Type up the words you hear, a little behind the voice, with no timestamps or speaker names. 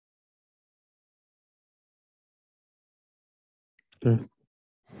Test.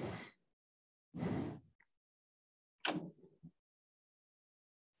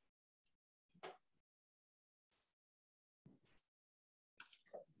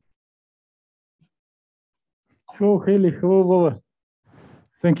 Hello, Haley. Hello, Lola.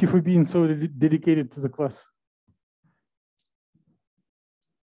 Thank you for being so dedicated to the class.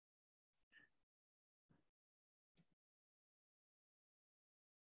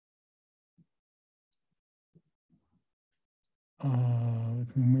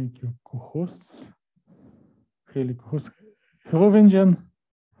 Let me make you co-hosts. Haley, co-host. Hello, Venjan.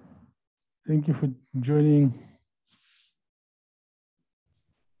 Thank you for joining.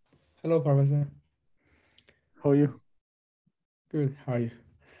 Hello, Professor. How are you? Good. How are you?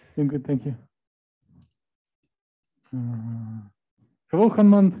 I'm good, thank you. Hello,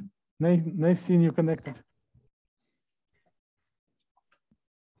 Hanmant. Nice seeing you connected.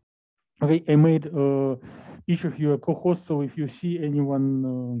 Okay, I made each of you a co-host, so if you see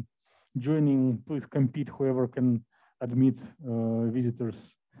anyone joining, please compete. Whoever can admit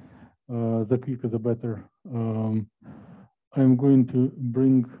visitors, the quicker the better. I'm going to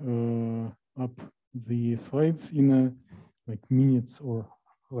bring up the slides in like minutes or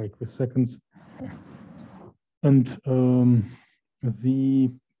like the seconds. And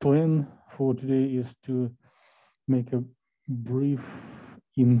the plan for today is to make a brief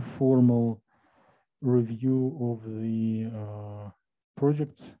informal review of the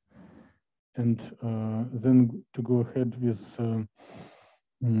projects and then to go ahead with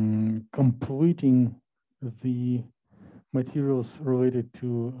completing the materials related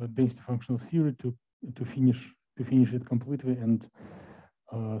to density functional theory to finish it completely. And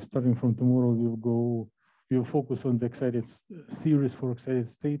starting from tomorrow, we'll focus on the excited theories for excited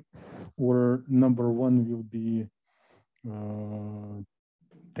state, or number one will be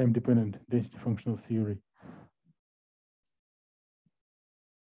time-dependent density functional theory.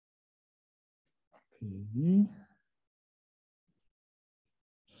 Okay.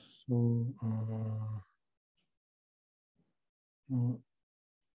 So now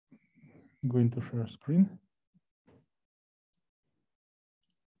I'm going to share screen.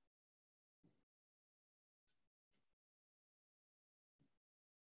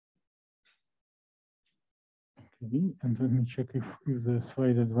 Okay, and let me check if the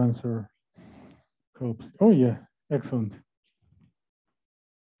slide advancer helps. Oh yeah, excellent.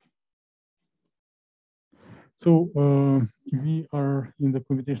 So we are in the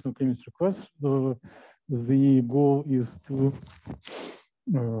computational chemistry class. The goal is to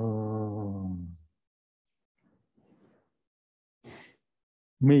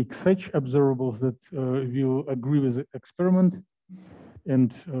make such observables that will agree with the experiment.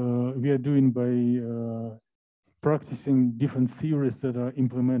 And we are doing by practicing different theories that are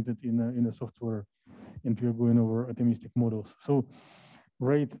implemented in a software, and we are going over atomistic models. So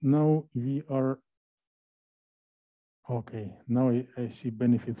right now we are, okay, now I see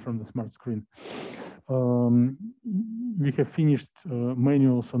benefits from the smart screen. We have finished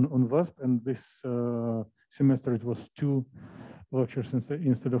manuals on VASP, and this semester it was 2 lectures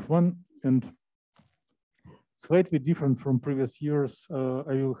instead of 1, and slightly different from previous years.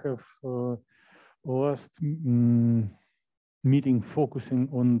 I will have last meeting focusing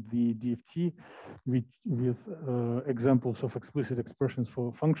on the DFT with examples of explicit expressions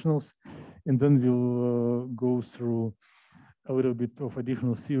for functionals, and then we'll go through a little bit of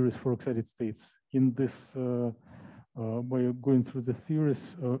additional theories for excited states. In this, by going through the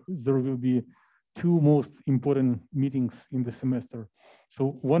theories, there will be 2 most important meetings in the semester.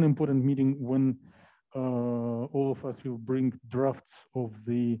 So one important meeting when all of us will bring drafts of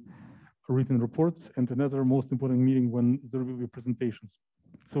the written reports, and another most important meeting when there will be presentations.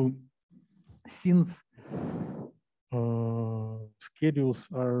 So since schedules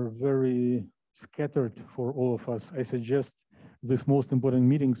are very scattered for all of us, I suggest these most important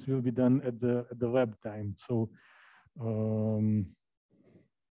meetings will be done at the lab time. So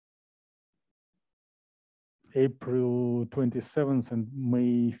April 27th and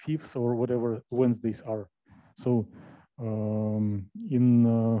May 5th, or whatever Wednesdays are. So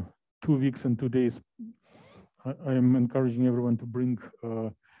in 2 weeks and 2 days, I am encouraging everyone to bring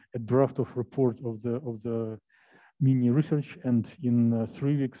a draft of report of the mini research, and in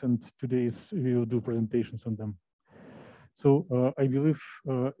 3 weeks and 2 days we will do presentations on them. So I believe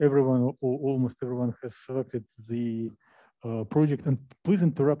everyone, or almost everyone, has selected the project, and please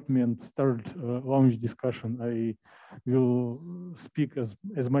interrupt me and start launch discussion. I will speak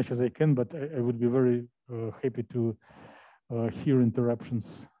as much as I can, but I would be very happy to hear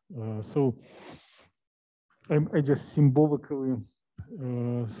interruptions. So I just symbolically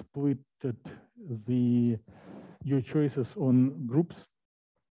split the your choices on groups.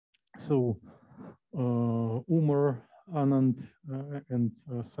 So Umar, Anand, and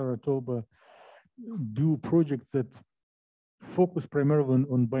Sarah Tolba do projects that focus primarily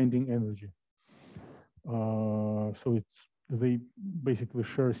on binding energy. So they basically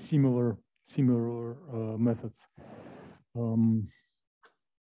share similar methods.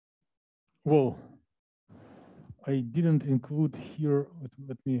 Well, I didn't include here.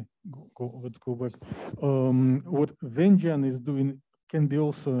 Let's go back. What Venjan is doing can be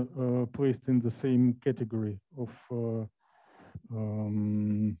also placed in the same category of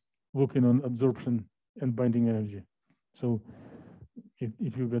looking on absorption and binding energy. So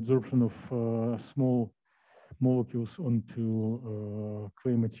it will be absorption of small molecules onto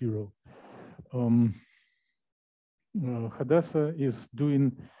clay material. Hadassah is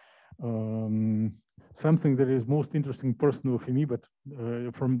doing something that is most interesting personally for me, but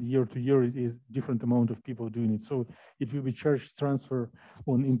from year to year, it is different amount of people doing it. So it will be charge transfer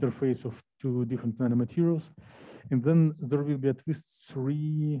on interface of two different nanomaterials. And then there will be at least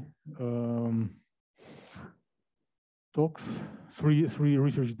three talks, three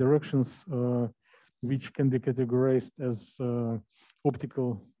research directions, which can be categorized as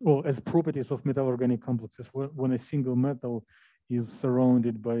optical, or as properties of metal organic complexes when a single metal is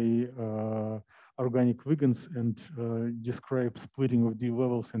surrounded by organic ligands and describe splitting of d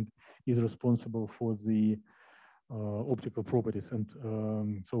levels and is responsible for the optical properties. And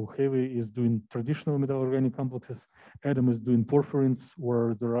so Haley is doing traditional metal organic complexes. Adam is doing porphyrins,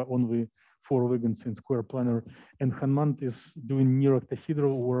 where there are only 4 ligands in square planar, and Hanmant is doing near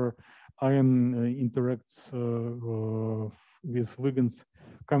octahedral, where iron interacts with ligands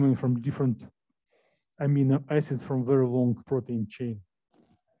coming from different amino acids from very long protein chain.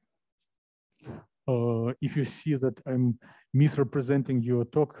 If you see that I'm misrepresenting your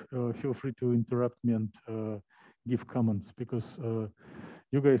talk, feel free to interrupt me and give comments, because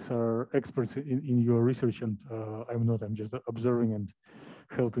you guys are experts in your research, and I'm not. I'm just observing and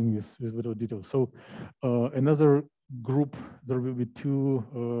helping with little details. So another group, there will be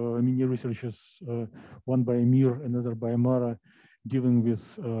 2 mini researchers, one by Amir, another by Amara, dealing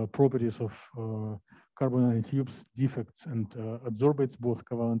with properties of carbon nanotubes, defects, and adsorbates, both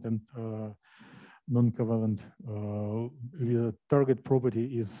covalent and non-covalent. The target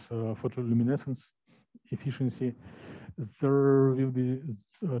property is photoluminescence efficiency. There will be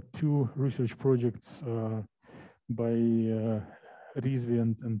 2 research projects by Rizvi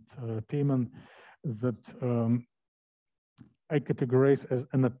and Payman that I categorize as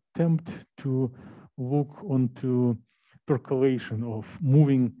an attempt to look onto percolation of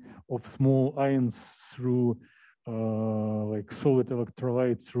moving of small ions through like solid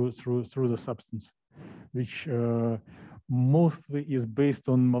electrolytes through the substance, which mostly is based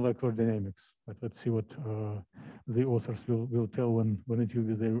on molecular dynamics. But let's see what the authors will tell when it will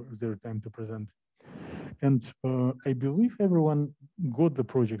be their time to present. And I believe everyone got the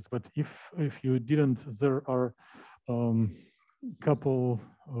projects, but if you didn't, there are couple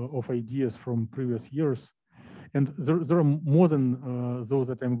of ideas from previous years, and there are more than those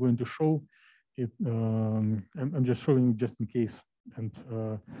that I'm going to show. I'm just showing just in case, and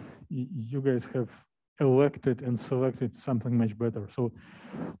you guys have elected and selected something much better. So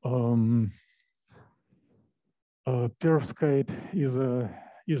perovskite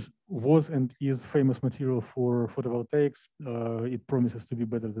was and is famous material for photovoltaics. It promises to be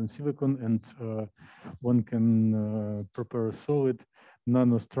better than silicon, and one can prepare solid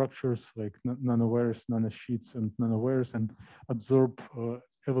nanostructures like nanowires, nanosheets, and nanowires, and absorb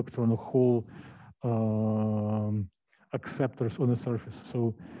electron hole acceptors on the surface.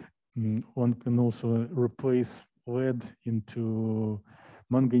 So one can also replace lead into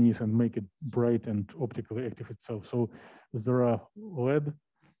manganese and make it bright and optically active itself. So there are lead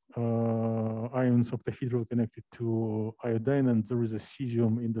ions octahedral connected to iodine, and there is a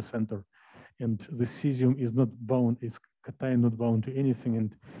cesium in the center. And the cesium is not bound, it's cation not bound to anything,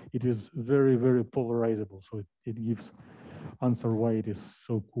 and it is very, very polarizable. So it gives answer why it is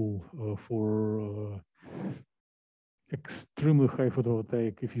so cool for extremely high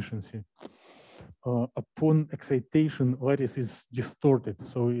photovoltaic efficiency. Upon excitation, lattice is distorted.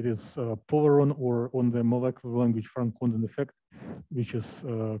 So it is polaron, or on the molecular language, Frank Condon effect, which is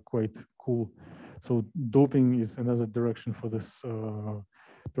quite cool. So doping is another direction for this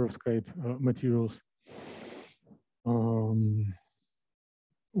perovskite materials.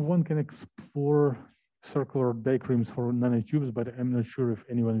 One can explore circular dicremes for nanotubes, but I'm not sure if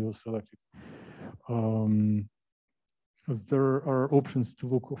anyone will select it. there are options to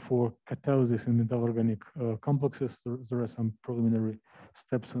look for catalysis in metal organic complexes. There are some preliminary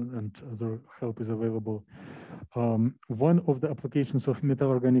steps and their help is available. One of the applications of metal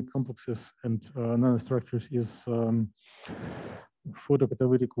organic complexes and nanostructures is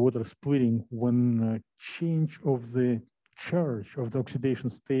photocatalytic water splitting when change of the charge of the oxidation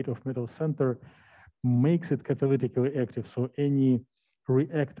state of metal center makes it catalytically active. So any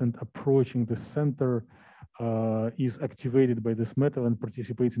reactant approaching the center is activated by this metal and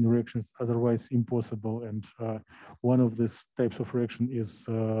participates in reactions otherwise impossible. And one of these types of reaction is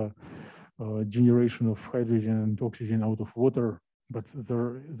generation of hydrogen and oxygen out of water, but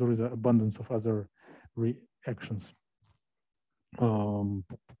there is an abundance of other reactions.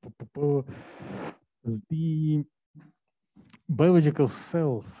 The biological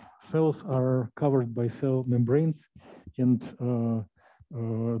cells are covered by cell membranes, and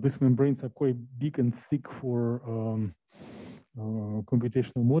these membranes are quite big and thick for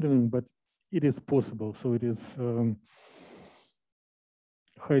computational modeling, but it is possible. So it is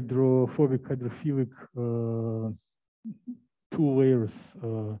hydrophobic, hydrophilic, two layers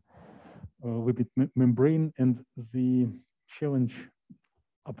lipid membrane, and the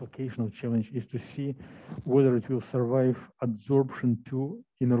applicational challenge is to see whether it will survive adsorption to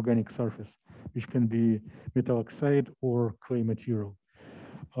inorganic surface, which can be metal oxide or clay material.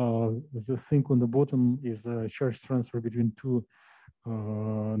 The thing on the bottom is a charge transfer between two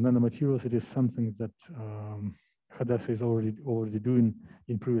nanomaterials. It is something that Hadassah is already doing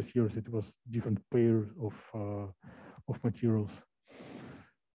in previous years. It was different pairs of materials.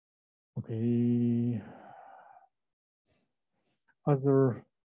 Okay. Other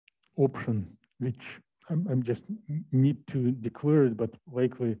option, which I'm just need to declare it, but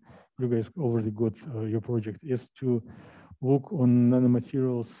likely you guys already got your project, is to look on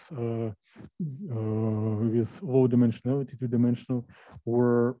nanomaterials with low dimensionality, two-dimensional,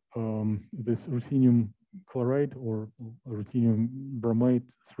 where this ruthenium chloride or ruthenium bromide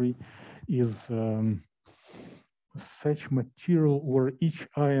 3 is such material where each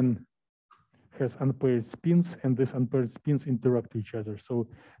ion has unpaired spins, and these unpaired spins interact with each other. So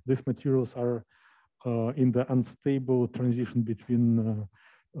these materials are in the unstable transition between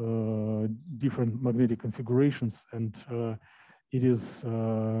different magnetic configurations, and it is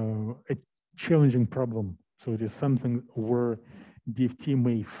a challenging problem. So it is something where DFT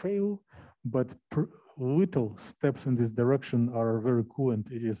may fail, but little steps in this direction are very cool, and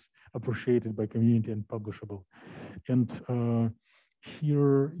it is appreciated by community and publishable. And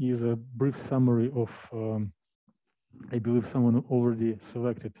here is a brief summary of, I believe someone already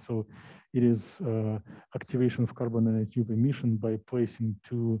selected. So it is activation of carbon nanotube emission by placing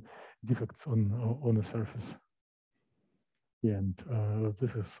two defects on a surface. Yeah, and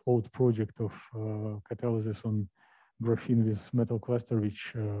this is old project of catalysis on graphene with metal cluster,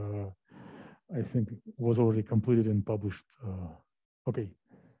 which I think was already completed and published. Okay,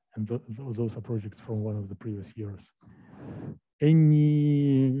 and those are projects from one of the previous years.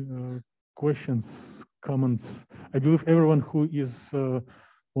 Any questions, comments? I believe everyone who is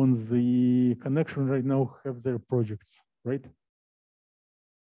on the connection right now have their projects, right?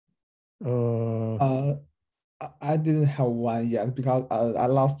 I didn't have one yet because I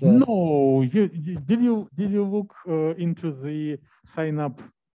lost. No, did you look into the sign up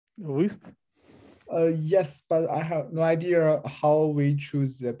list? Yes, but I have no idea how we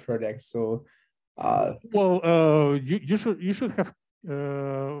choose the project. So, well, you should have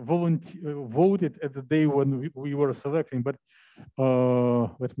voted at the day when we were selecting. But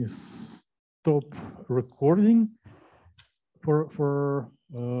let me stop recording for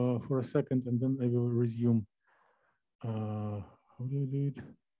a second, and then I will resume. How do you do it?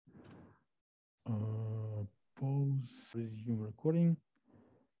 Pause, resume recording,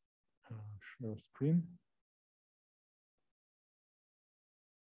 share screen.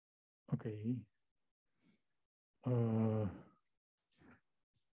 Okay.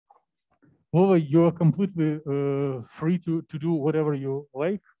 Well, you are completely free to do whatever you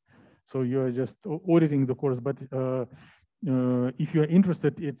like. So you are just auditing the course, but if you are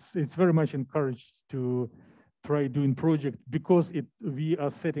interested, it's very much encouraged to try doing project, because we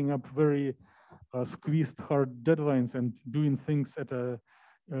are setting up very squeezed hard deadlines, and doing things at a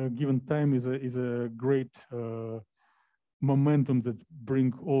given time is a great momentum that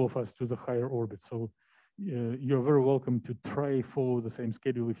bring all of us to the higher orbit. So you're very welcome to try follow the same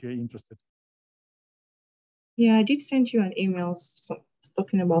schedule if you're interested. Yeah, I did send you an email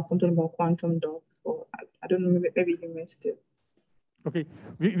talking about something about quantum dots, or I don't know, maybe you missed it. Okay,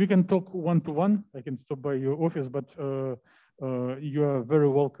 we can talk one-to-one. I can stop by your office, but you are very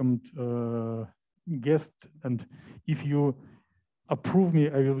welcome guest, and if you approve me,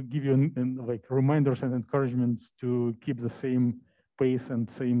 I will give you like reminders and encouragements to keep the same pace and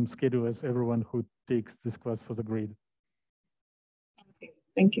same schedule as everyone who takes this class for the grade. Okay,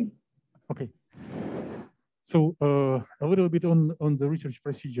 thank you. Okay. So a little bit on the research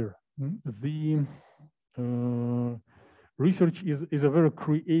procedure. The research is a very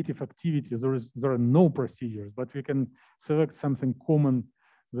creative activity. There are no procedures, but we can select something common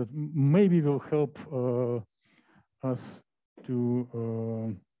that maybe will help us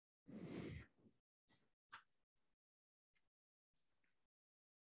to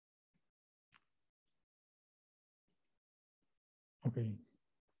okay,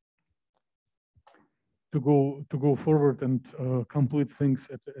 to go forward and complete things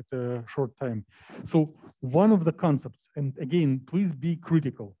at a short time. So one of the concepts, and again, please be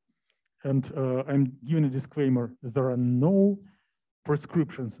critical, and I'm giving a disclaimer: there are no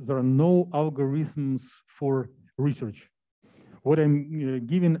prescriptions, there are no algorithms for research. What I'm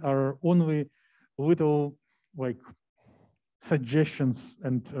giving are only little like suggestions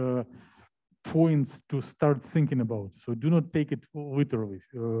and points to start thinking about. So do not take it literally.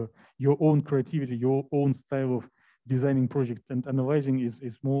 Your own creativity, your own style of designing project and analyzing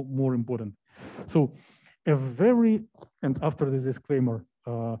is more important. So a very, and after this disclaimer,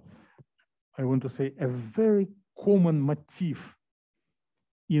 I want to say a very common motif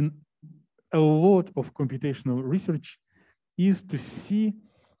in a lot of computational research is to see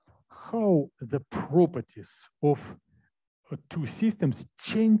how the properties of two systems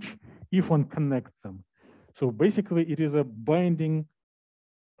change if one connects them. So basically, it is a binding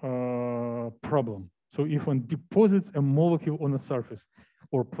problem. So if one deposits a molecule on a surface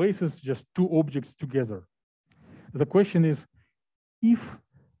or places just two objects together, the question is, if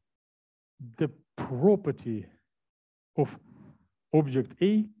the property of object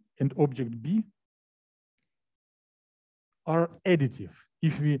A and object B are additive,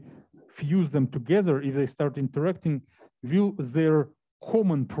 if we fuse them together, if they start interacting, will their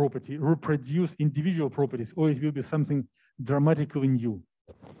common property reproduce individual properties, or it will be something dramatically new?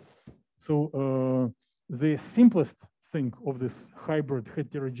 So the simplest thing of this hybrid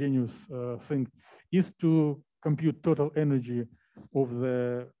heterogeneous thing is to compute total energy of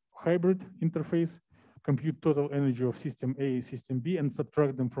the hybrid interface, compute total energy of system A, system B, and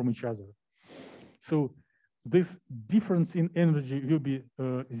subtract them from each other. So this difference in energy will be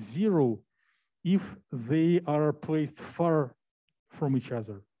zero if they are placed far from each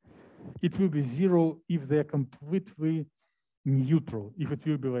other. It will be zero if they are completely neutral, if it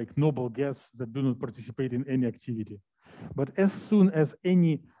will be like noble gas that do not participate in any activity. But as soon as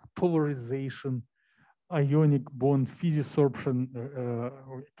any polarization, ionic bond, physisorption,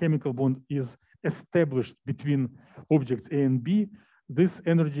 chemical bond is established between objects A and B, this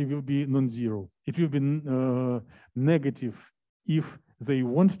energy will be non-zero. It will be negative if they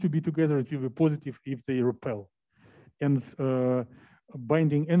want to be together. It will be positive if they repel. And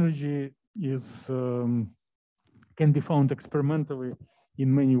binding energy is can be found experimentally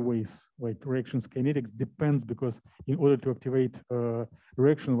in many ways, like reactions kinetics depends, because in order to activate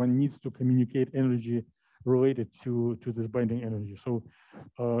reaction, one needs to communicate energy related to this binding energy. So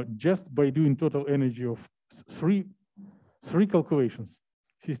just by doing total energy of three calculations,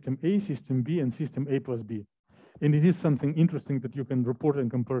 system A, system B, and system A plus B. And it is something interesting that you can report and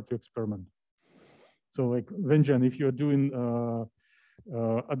compare to experiment. So like Venjan, if you're doing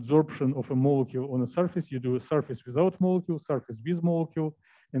adsorption of a molecule on a surface, you do a surface without molecule, surface with molecule,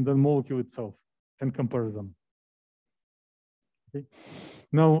 and then molecule itself, and compare them. Okay.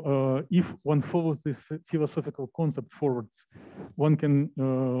 Now, if one follows this philosophical concept forwards, one can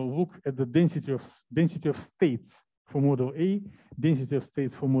look at the density of states for model A, density of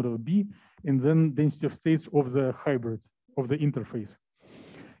states for model B, and then density of states of the hybrid, of the interface.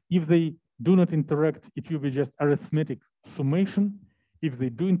 If they do not interact, it will be just arithmetic summation. If they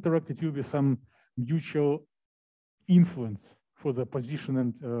do interact, it will be some mutual influence for the position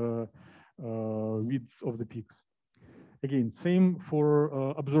and width of the peaks. Again, same for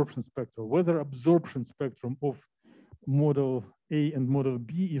absorption spectrum. Whether absorption spectrum of model A and model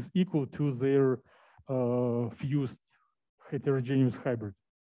B is equal to their fused heterogeneous hybrid.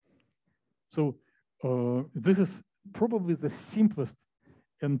 So this is probably the simplest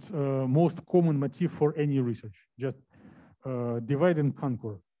and most common motif for any research. Just divide and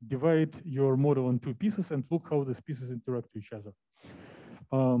conquer. Divide your model in two pieces and look how these pieces interact with each other.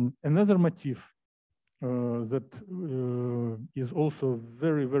 Another motif that is also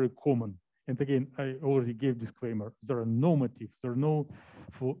very, very common. And again, I already gave disclaimer. There are no motifs. There are no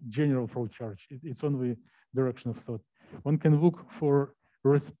general flow charge. It's only direction of thought. One can look for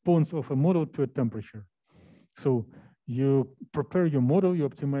response of a model to a temperature. So you prepare your model, you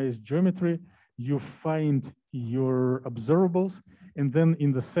optimize geometry, you find your observables, and then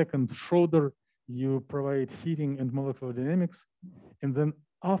in the second shoulder, you provide heating and molecular dynamics. And then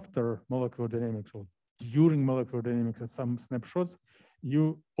after molecular dynamics or during molecular dynamics at some snapshots,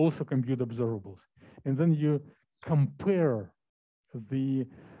 you also compute observables. And then you compare the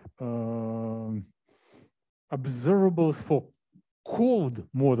observables for cold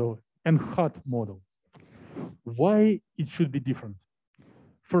model and hot model. Why it should be different?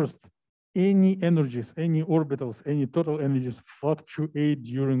 First, any energies, any orbitals, any total energies fluctuate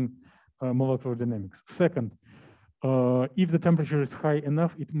during molecular dynamics. Second, if the temperature is high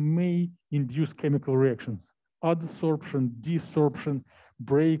enough, it may induce chemical reactions, adsorption, desorption,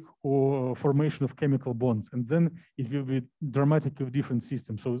 break or formation of chemical bonds. And then it will be dramatically different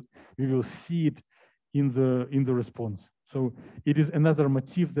system. So we will see it in the response. So it is another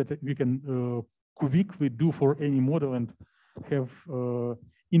motif that we can quickly do for any model and have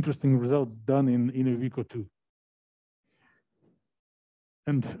interesting results done in a week or two.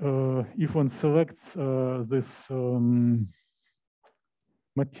 And if one selects this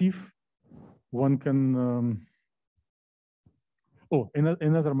motif, one can,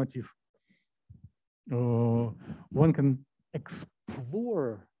 another motif. One can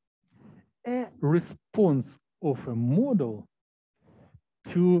explore a response of a model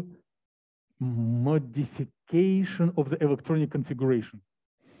to modification of the electronic configuration.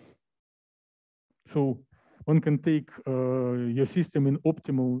 So one can take your system in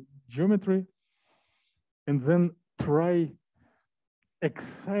optimal geometry and then try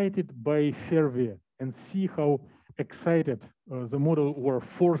excited by Ferrier and see how excited the model or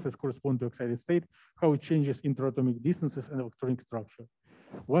forces correspond to excited state, how it changes interatomic distances and electronic structure.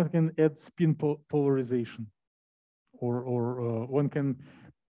 One can add spin polarization, or one can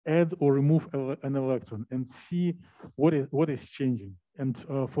add or remove an electron and see what is changing. And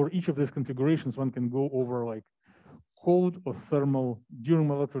for each of these configurations, one can go over like cold or thermal during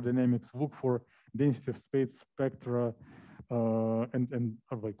molecular dynamics, look for density of space spectra and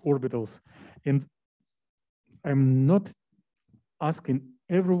like orbitals. And I'm not asking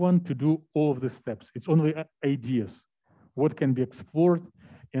everyone to do all of these steps. It's only ideas, what can be explored.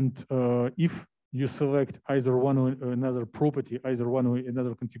 And if you select either one or another property, either one or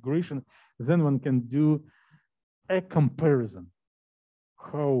another configuration, then one can do a comparison,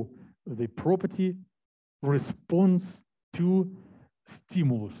 how the property responds to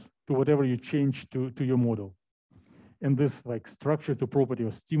stimulus, to whatever you change to your model. And this like structure to property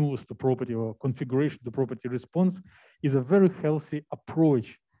or stimulus to property or configuration to property response is a very healthy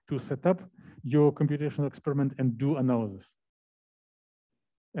approach to set up your computational experiment and do analysis.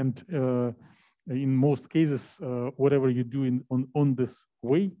 And in most cases, whatever you do on this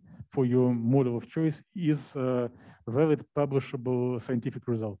way for your model of choice is a valid publishable scientific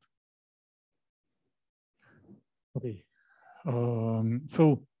result. Okay,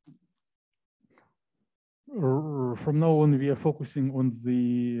 so from now on, we are focusing on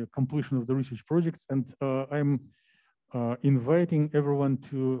the completion of the research projects, and I'm inviting everyone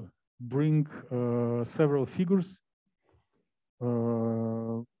to bring several figures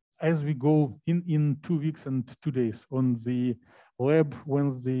as we go in 2 weeks and 2 days on the lab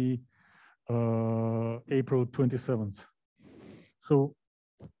Wednesday, April 27th. So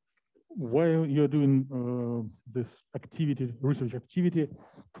while you're doing this activity, research activity,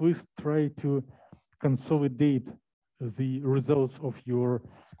 please try to consolidate the results of your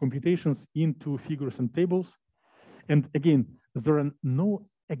computations into figures and tables. And again, there are no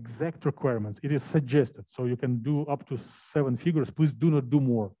exact requirements. It is suggested. So you can do up to 7 figures. Please do not do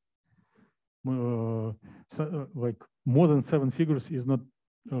more. Like more than 7 figures is not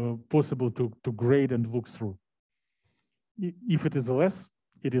possible to grade and look through. If it is less,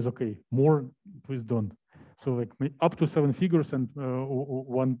 it is okay. More, please don't. So like up to 7 figures and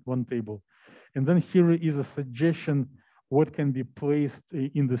one table. And then here is a suggestion what can be placed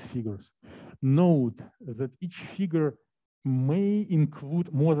in these figures. Note that each figure may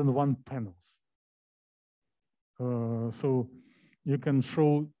include more than 1 panels. So you can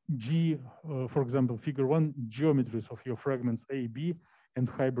show for example, figure 1, geometries of your fragments A, B, and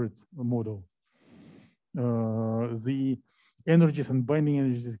hybrid model. The energies and binding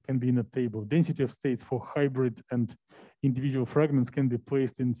energies can be in a table. Density of states for hybrid and individual fragments can be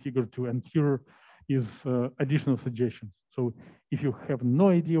placed in figure 2. And here is additional suggestions. So if you have no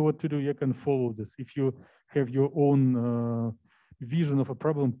idea what to do, you can follow this. If you have your own vision of a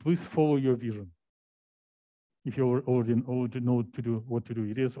problem, please follow your vision. If you already know what to do.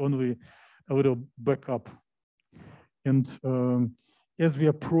 It is only a little backup. And as we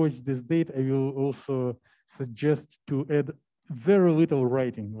approach this date, I will also suggest to add very little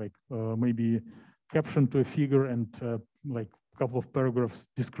writing, like maybe caption to a figure and like a couple of paragraphs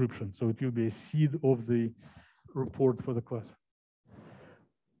description. So it will be a seed of the report for the class.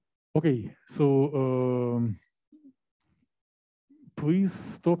 Okay, so please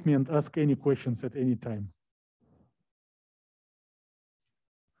stop me and ask any questions at any time.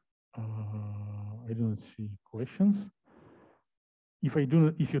 I don't see questions.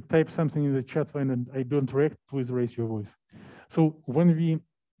 If you type something in the chat line and I don't react, please raise your voice. So when we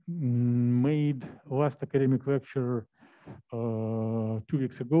made last academic lecture 2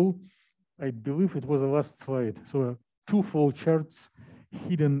 weeks ago, I believe it was the last slide. So 2 flow charts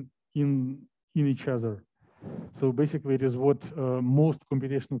hidden in each other. So basically it is what most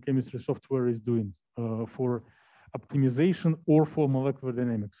computational chemistry software is doing for optimization or for molecular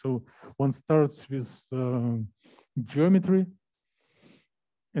dynamics. So one starts with geometry,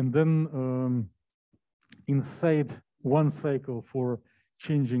 and then inside one cycle for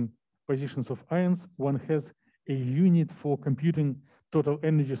changing positions of ions, one has a unit for computing total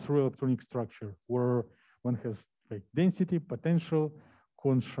energy through electronic structure, where one has like density, potential,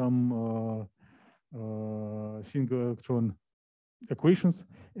 quantum single electron equations,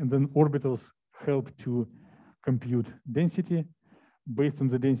 and then orbitals help to compute density. Based on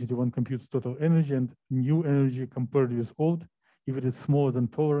the density, one computes total energy and new energy compared with old. If it is smaller than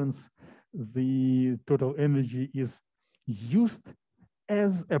tolerance, the total energy is used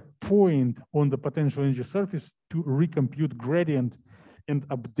as a point on the potential energy surface to recompute gradient and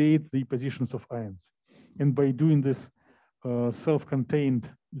update the positions of ions. And by doing this self-contained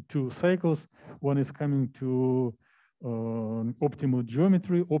 2 cycles, one is coming to optimal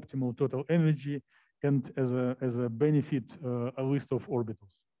geometry, optimal total energy, and as a benefit, a list of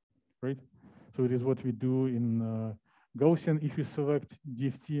orbitals, right? So it is what we do in Gaussian. If you select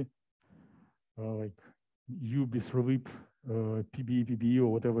DFT, like U, BISRELIP, PBE, PBE, or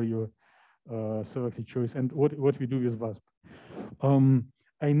whatever your selected choice, and what we do with VASP.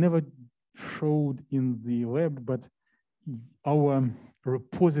 I never showed in the lab, but our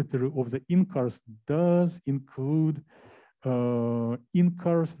repository of the in-cars does include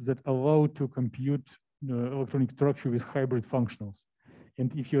in-cars that allow to compute electronic structure with hybrid functionals.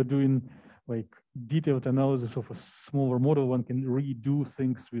 And if you're doing like detailed analysis of a smaller model, one can redo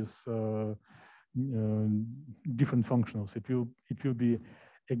things with different functionals. It will be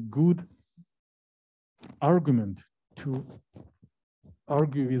a good argument to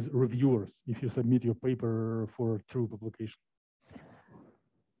argue with reviewers if you submit your paper for true publication.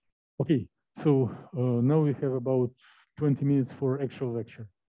 Okay, so now we have about 20 minutes for actual lecture.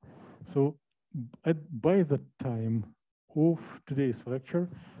 So by the time of today's lecture,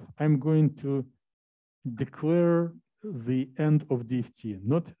 I'm going to declare the end of DFT,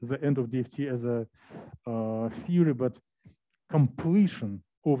 not the end of DFT as a theory, but completion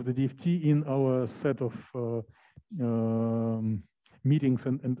of the DFT in our set of meetings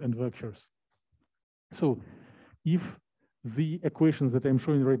and lectures. So if the equations that I'm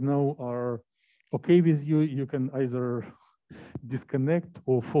showing right now are okay with you, you can either disconnect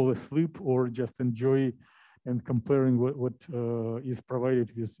or fall asleep or just enjoy and comparing what is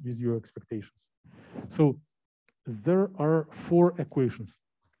provided with your expectations. So there are 4 equations,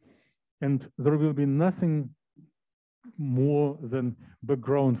 and there will be nothing more than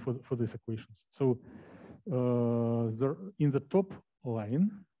background for these equations. So in the top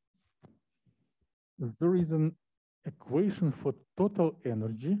line, there is an equation for total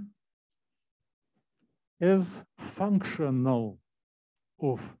energy as functional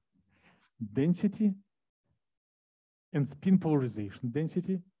of density and spin polarization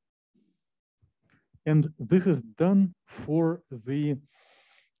density. And this is done for the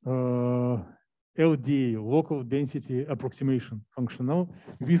LDA, local density approximation functional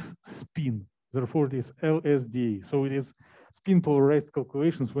with spin. Therefore, it is LSDA. So it is spin polarized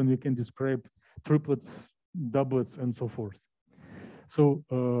calculations when we can describe triplets, doublets, and so forth.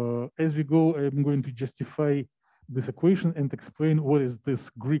 So as we go, I'm going to justify this equation and explain what is this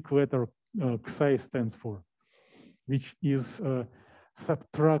Greek letter psi stands for, which is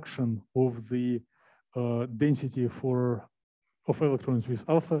subtraction of the density of electrons with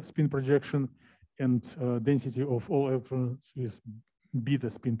alpha spin projection and density of all electrons with beta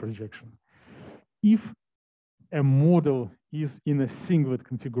spin projection. If a model is in a singlet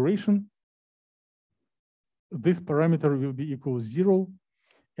configuration, this parameter will be equal to 0,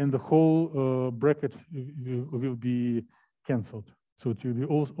 and the whole bracket will be canceled. So it will be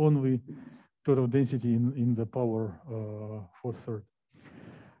only total density in the power 4/3.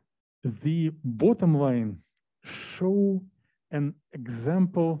 The bottom line show an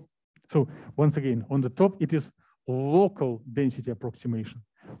example. So once again, on the top, it is local density approximation,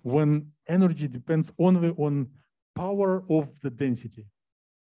 when energy depends only on power of the density.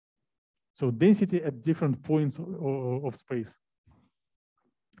 So density at different points of space.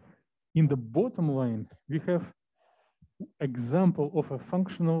 In the bottom line, we have example of a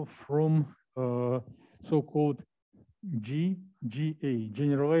functional from so-called GGA,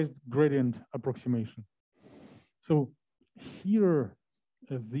 generalized gradient approximation. So here,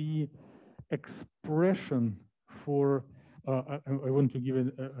 the expression for, I want to give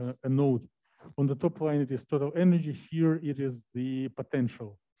a note. On the top line, it is total energy. Here, it is the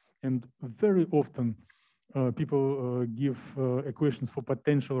potential. And very often, people give equations for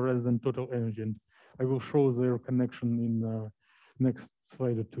potential rather than total energy. And I will show their connection in next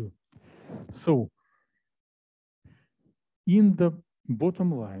slide or two. So in the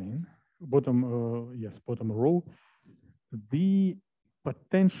bottom line, bottom row, the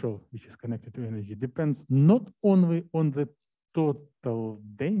potential, which is connected to energy, depends not only on the total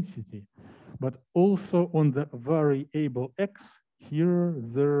density, but also on the variable x here,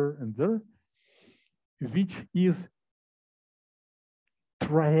 there, and there, which is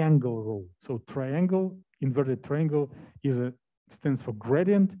triangle row. So triangle, inverted triangle, stands for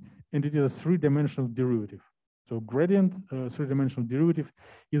gradient, and it is a three-dimensional derivative. So gradient, three-dimensional derivative,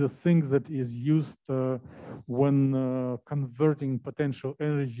 is a thing that is used when converting potential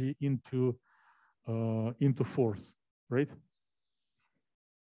energy into force, right?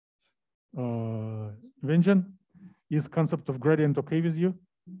 Venjan, is concept of gradient okay with you?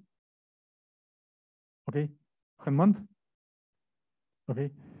 Okay. Hanmant?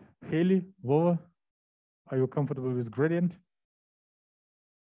 Okay. Haley, Vova, are you comfortable with gradient?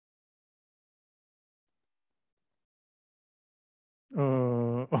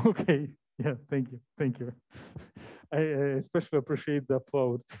 Okay, yeah, thank you. I especially appreciate the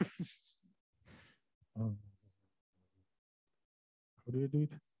applause. How do you do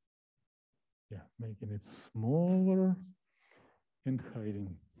it? Yeah, making it smaller and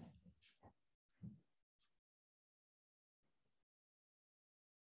hiding.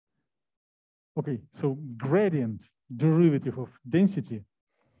 Okay, so gradient derivative of density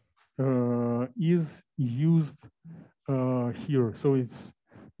is used here. So it's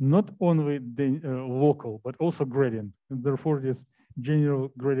not only local, but also gradient. And therefore, it is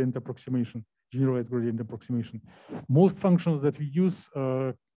generalized gradient approximation. Most functions that we use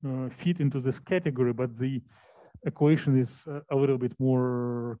fit into this category, but the equation is a little bit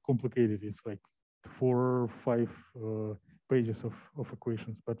more complicated. It's like 4 or 5 pages of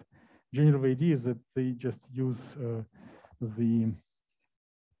equations. But general idea is that they just use the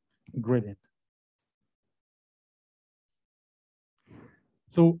gradient.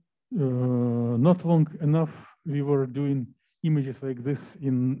 So not long enough, we were doing images like this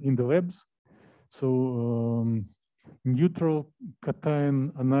in the labs. So neutral,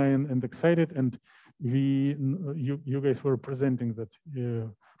 cation, anion, and excited, and you guys were presenting that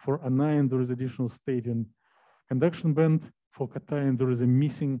for anion there is additional state in conduction band. For cation there is a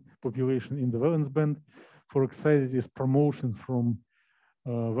missing population in the valence band. For excited is promotion from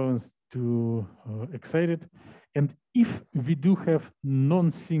valence to excited. And if we do have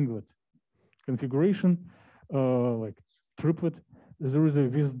non-singlet configuration, like triplet, there is a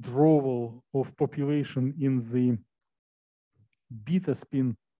withdrawal of population in the beta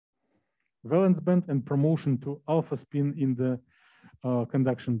spin valence band and promotion to alpha spin in the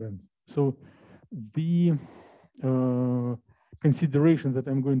conduction band. So the consideration that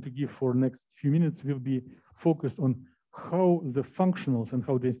I'm going to give for next few minutes will be focused on how the functionals and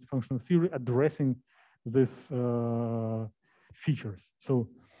how density functional theory addressing these features. So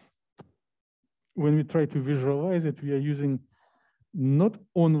when we try to visualize it, we are using not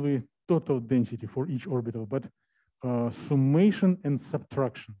only total density for each orbital, but summation and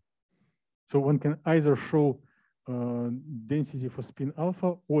subtraction. So one can either show density for spin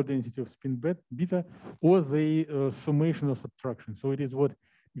alpha or density of spin beta, or the summation or subtraction. So it is what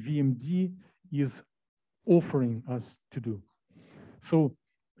VMD is offering us to do. So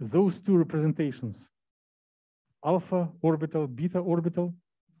those two representations, alpha orbital, beta orbital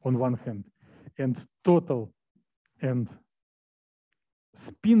on one hand, and total and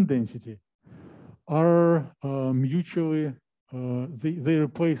spin density are mutually, they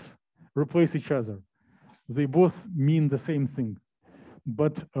replace each other. They both mean the same thing.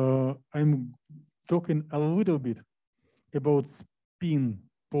 But I'm talking a little bit about spin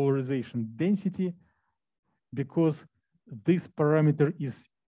polarization density because this parameter is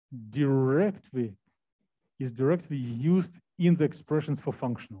directly used in the expressions for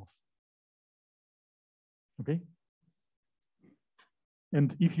functionals. Okay?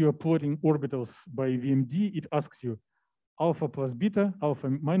 And if you are plotting orbitals by VMD, it asks you alpha plus beta, alpha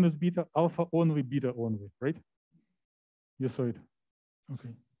minus beta, alpha only, beta only, right? You saw it.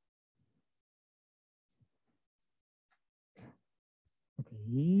 Okay.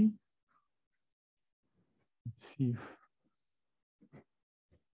 Okay. Let's see if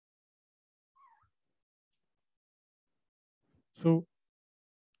so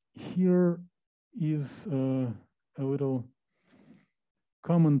here is a little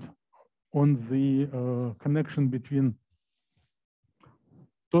comment on the connection between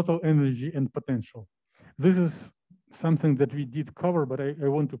total energy and potential. This is something that we did cover, but I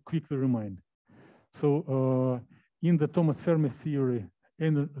want to quickly remind. So in the Thomas Fermi theory,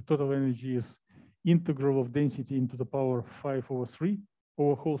 total energy is integral of density into the power 5/3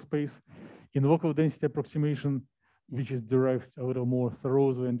 over whole space. In local density approximation, which is derived a little more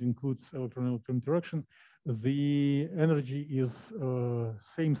thoroughly and includes electron-electron interaction, the energy is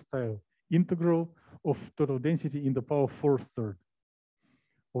same style, integral of total density in the power 4/3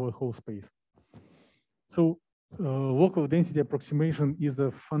 over whole space. So local density approximation is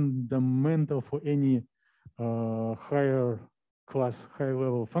a fundamental for any higher class, high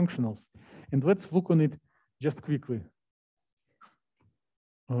level functionals. And let's look on it just quickly.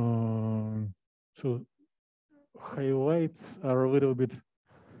 So highlights are a little bit,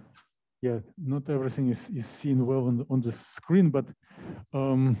 yeah, not everything is seen well on the screen, but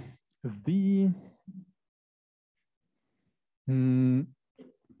the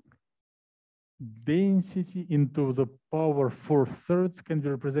density into the power 4/3 can be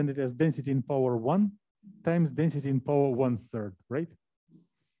represented as density in power 1 times density in power 1/3, right?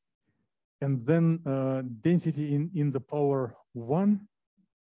 And then density in the power 1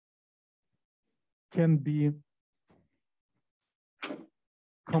 can be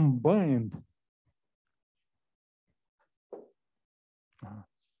combined.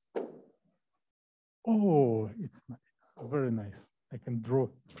 Oh, it's very nice. I can draw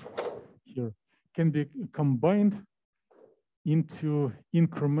here. Can be combined into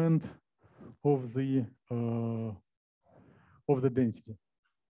increment of the density,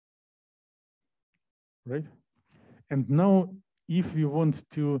 right? And now, if we want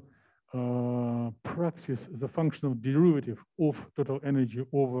to practice the functional derivative of total energy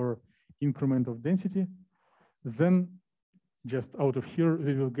over increment of density, then just out of here,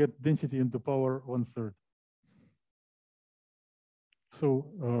 we will get density in the power 1/3.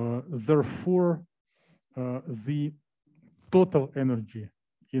 So therefore, the total energy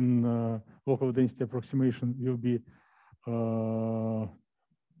in local density approximation will be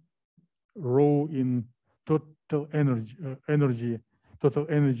rho in total energy. Total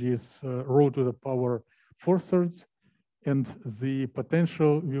energy is rho to the power 4/3, and the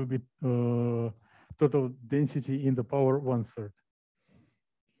potential will be total density in the power 1/3.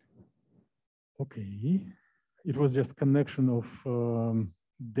 Okay, it was just connection of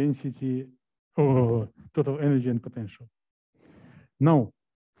density, total energy and potential. Now,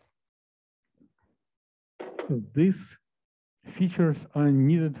 these features are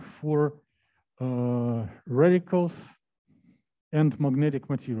needed for radicals and magnetic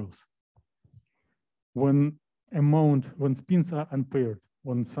materials. When spins are unpaired,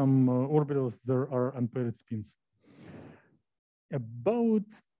 on some orbitals there are unpaired spins. About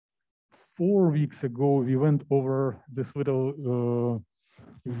 4 weeks ago, we went over this little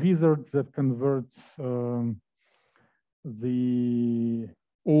wizard that converts the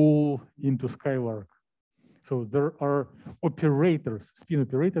all into Skylark. So there are operators, spin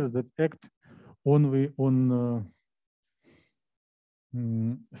operators that act only on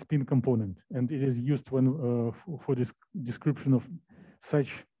spin component, and it is used when for this description of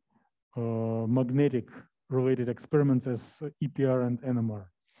such magnetic related experiments as EPR and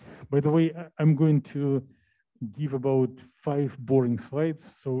NMR. By the way, I'm going to give about 5 boring slides.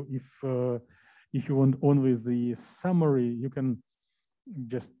 So if you want only the summary, you can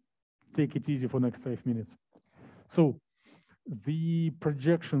just take it easy for next 5 minutes. So the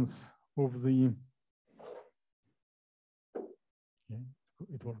projections of the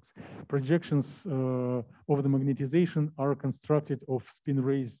it works. Projections of the magnetization are constructed of spin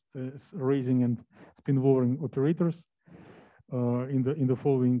raising and spin lowering operators in the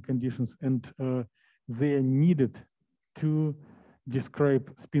following conditions, and they are needed to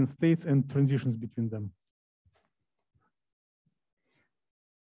describe spin states and transitions between them.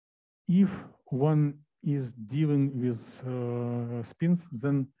 If one is dealing with spins,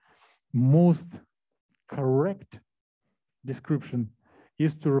 then most correct description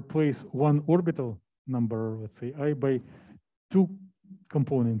is to replace one orbital number, let's say I, by 2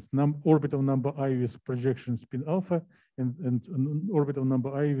 components, orbital number I with projection spin alpha and orbital number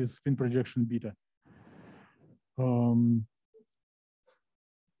I with spin projection beta.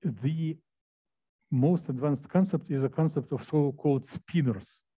 The most advanced concept is a concept of so-called spinors,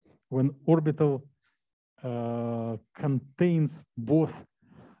 when orbital contains both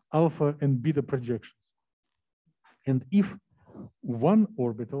alpha and beta projections. And if one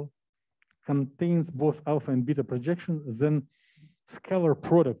orbital contains both alpha and beta projection, then scalar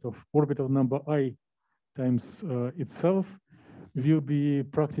product of orbital number I times itself will be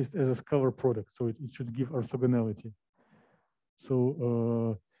practiced as a scalar product. So it should give orthogonality.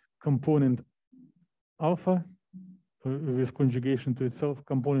 So component alpha with conjugation to itself,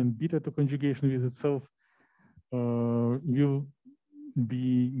 component beta to conjugation with itself will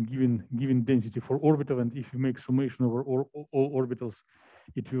be given density for orbital, and if you make summation over all orbitals,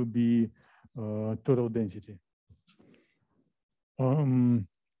 it will be total density.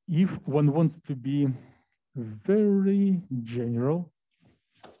 If one wants to be very general,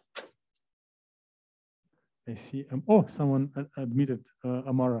 I see. Oh, someone admitted,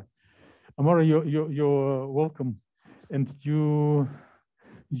 Amara. Amara, you're welcome, and you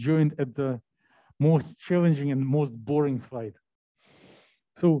joined at the most challenging and most boring slide.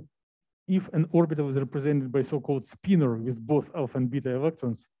 So if an orbital is represented by so-called spinor with both alpha and beta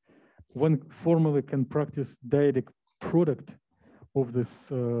electrons, one formally can practice dyadic product of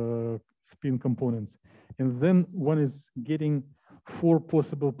this spin components. And then one is getting 4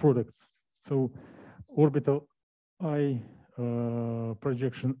 possible products. So orbital I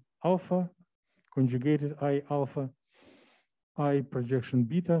projection alpha, conjugated I alpha, I projection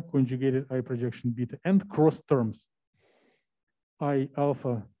beta, conjugated I projection beta, and cross terms. I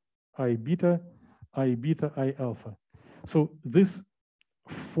alpha, I beta, I beta, I alpha. So these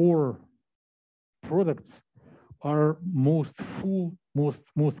 4 products are most full,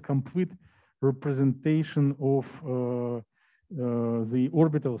 most complete representation of the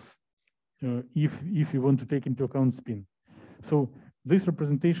orbitals if you want to take into account spin. So this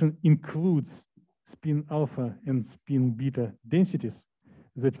representation includes spin alpha and spin beta densities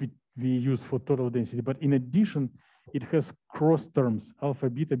that we use for total density, but in addition, it has cross terms, alpha,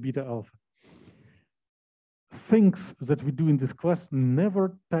 beta, beta, alpha. Things that we do in this class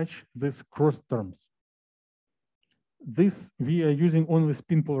never touch these cross terms. This, we are using only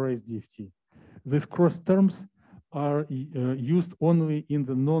spin polarized DFT. These cross terms are used only in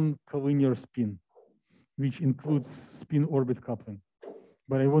the non-collinear spin, which includes spin orbit coupling.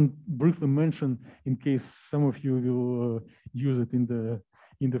 But I want to briefly mention in case some of you will use it in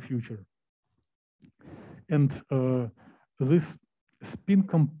the future. And these spin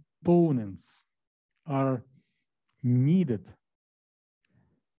components are needed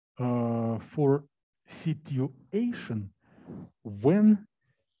for situation when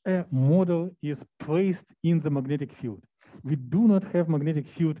a model is placed in the magnetic field. We do not have magnetic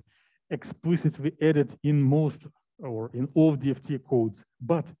field explicitly added in most or in all DFT codes,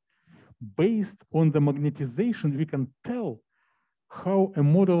 but based on the magnetization, we can tell how a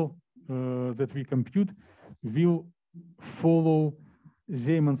model that we compute will follow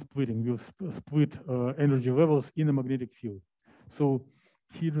Zeeman splitting, will split energy levels in a magnetic field. So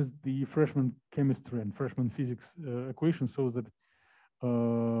here is the freshman chemistry and freshman physics equation, so that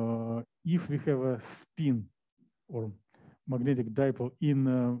if we have a spin or magnetic dipole in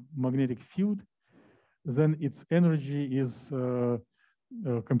a magnetic field, then its energy is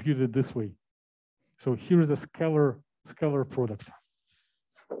computed this way. So here is a scalar product,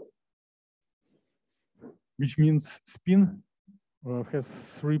 which means spin has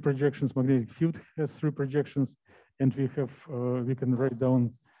 3 projections, magnetic field has 3 projections, and we can write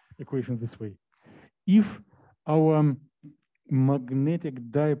down equation this way. If our magnetic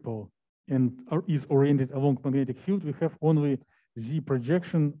dipole is oriented along magnetic field, we have only Z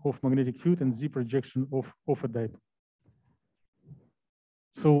projection of magnetic field and Z projection of a dipole.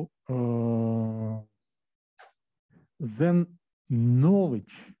 So then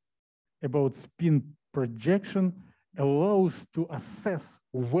knowledge about spin projection allows to assess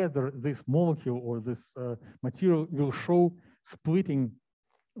whether this molecule or this material will show splitting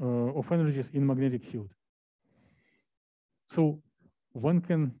of energies in magnetic field. So one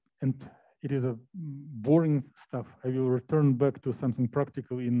can, and it is a boring stuff. I will return back to something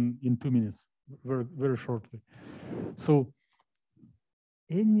practical in 2 minutes, very shortly. So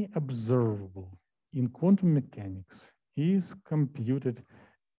any observable in quantum mechanics is computed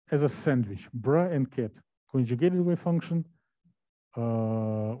as a sandwich, bra and cat, conjugated wave function,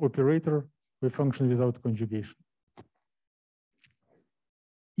 operator wave function without conjugation.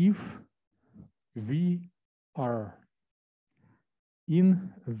 If we are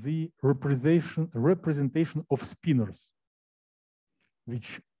in the representation of spinors,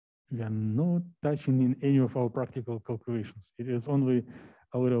 which we are not touching in any of our practical calculations. It is only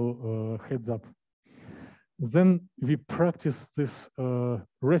a little heads up. Then we practice this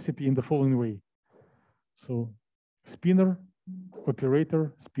recipe in the following way. So spinor,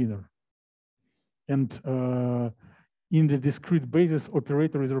 operator, spinor. And in the discrete basis,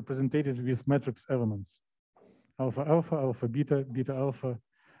 operator is represented with matrix elements. Alpha, alpha, alpha, beta, beta, alpha,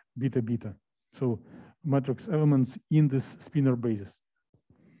 beta, beta. So matrix elements in this spinor basis.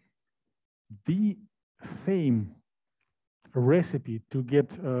 The same recipe to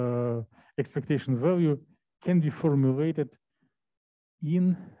get expectation value can be formulated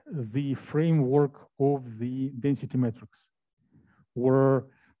in the framework of the density matrix, where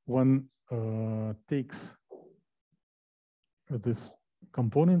one takes these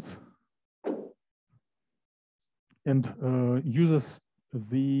components and uses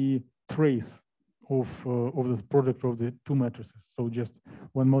the trace of this product of the two matrices. So just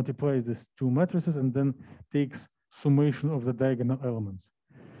one multiplies these two matrices and then takes summation of the diagonal elements.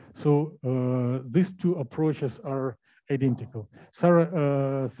 So these two approaches are identical.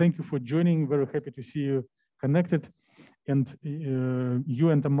 Sarah, thank you for joining. Very happy to see you connected. And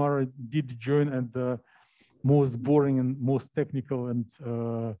you and Tamara did join at the most boring and most technical and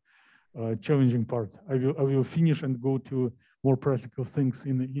challenging part. I will finish and go to more practical things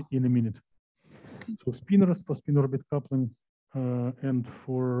in a minute. So spinors for spin orbit coupling and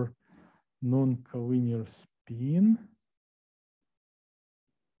for non-collinear spin.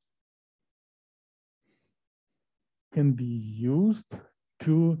 Can be used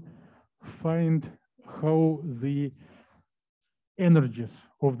to find how the energies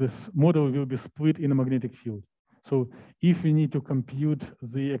of this model will be split in a magnetic field. So if we need to compute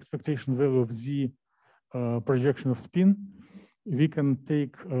the expectation value of Z projection of spin, we can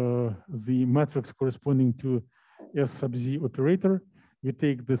take the matrix corresponding to S sub Z operator. We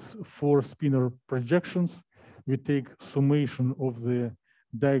take this 4 spinor projections. We take summation of the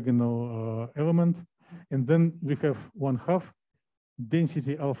diagonal element. And then we have 1/2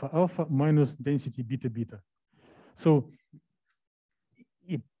 density alpha alpha minus density beta beta. So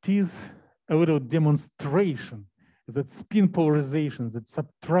it is a little demonstration that spin polarization, that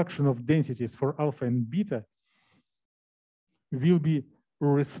subtraction of densities for alpha and beta will be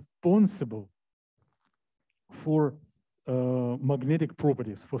responsible for magnetic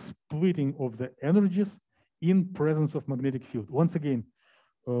properties, for splitting of the energies in presence of magnetic field. Once again,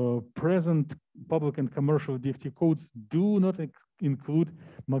 present public and commercial DFT codes do not include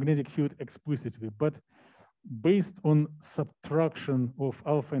magnetic field explicitly, but based on subtraction of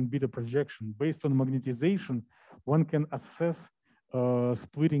alpha and beta projection, based on magnetization, one can assess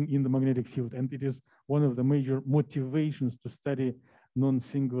splitting in the magnetic field. And it is one of the major motivations to study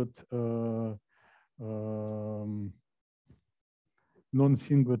non-singlet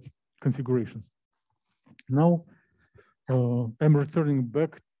configurations. Now, I'm returning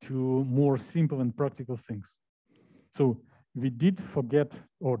back to more simple and practical things. So we did forget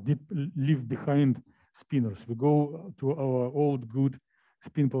or did leave behind spinors. We go to our old good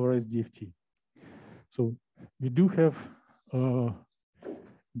spin polarized DFT. So we do have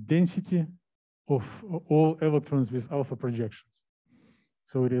density of all electrons with alpha projections.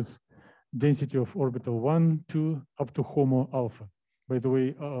 So it is density of orbital 1, 2, up to HOMO alpha. By the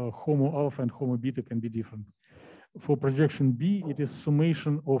way, HOMO alpha and HOMO beta can be different. For projection B, it is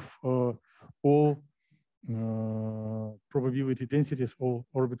summation of all probability densities, all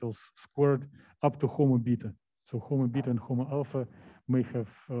orbitals squared up to HOMO beta. So HOMO beta and HOMO alpha may have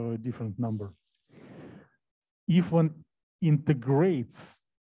a different number. If one integrates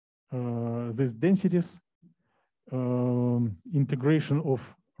these densities, integration of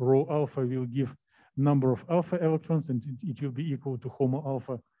rho alpha will give number of alpha electrons, and it will be equal to HOMO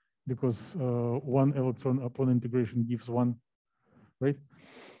alpha, because 1 electron upon integration gives 1, right?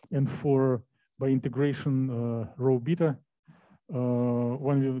 And for by integration rho beta,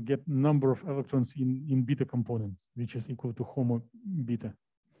 one will get number of electrons in beta component, which is equal to HOMO beta.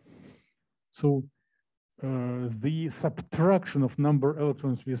 So the subtraction of number of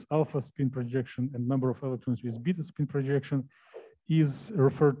electrons with alpha spin projection and number of electrons with beta spin projection is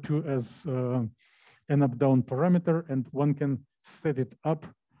referred to as an up-down parameter, and one can set it up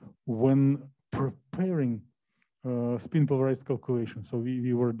when preparing spin polarized calculation. So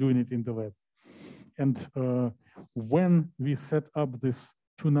we were doing it in the lab. And when we set up these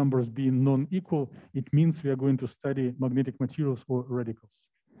two numbers being non-equal, it means we are going to study magnetic materials or radicals.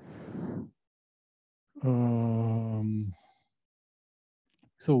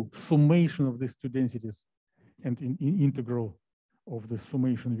 So summation of these two densities and in integral of the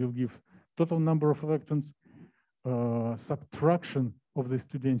summation will give total number of electrons, subtraction of these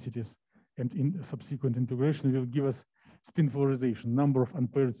two densities, and in subsequent integration will give us spin polarization, number of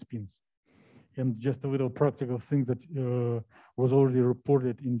unpaired spins. And just a little practical thing that was already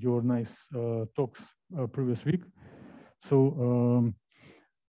reported in your nice talks previous week. So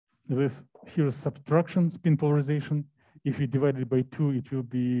this here's subtraction spin polarization. If we divide it by 2, it will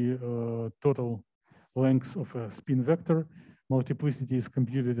be total length of a spin vector. Multiplicity is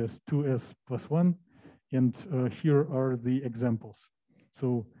computed as 2s plus 1. And here are the examples.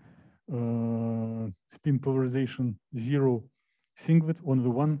 So spin polarization 0 singlet, only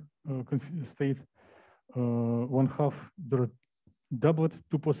one state, 1/2, there are doublet,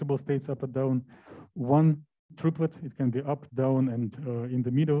 2 possible states up and down, 1 triplet, it can be up, down, and in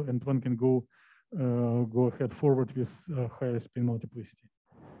the middle, and one can go ahead forward with higher spin multiplicity.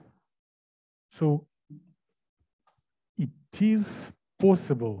 So it is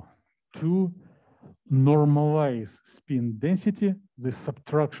possible to normalize spin density, the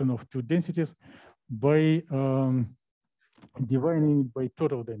subtraction of two densities, by dividing it by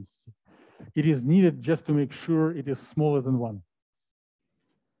total density. It is needed just to make sure it is smaller than 1.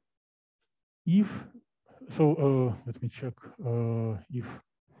 If so, let me check if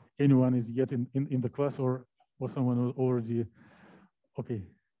anyone is yet in the class or someone who already. Okay.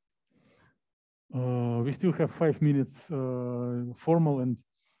 We still have 5 minutes formal, and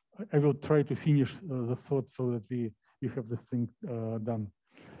I will try to finish the thought so that we have this thing done.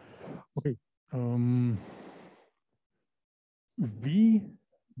 Okay. We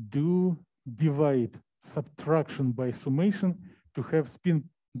do divide subtraction by summation to have spin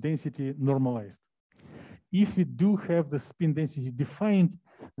density normalized. If we do have the spin density defined,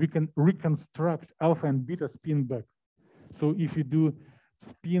 we can reconstruct alpha and beta spin back. So if we do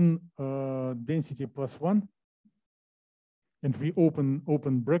spin density plus 1, and we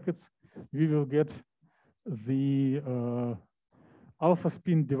open brackets, we will get the alpha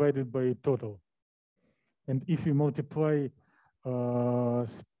spin divided by total. And if we multiply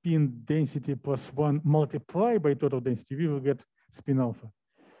spin density plus 1 multiply by total density, we will get spin alpha.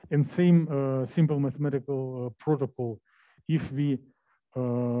 And same simple mathematical protocol. If we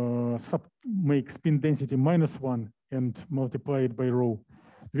make spin density minus 1 and multiply it by rho,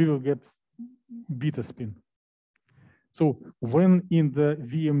 we will get beta spin. So when in the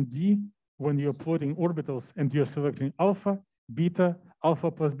VMD, when you're plotting orbitals and you're selecting alpha, beta,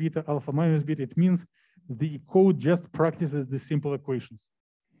 alpha plus beta, alpha minus beta, it means the code just practices the simple equations.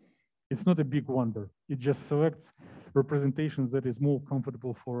 It's not a big wonder. It just selects representations that is more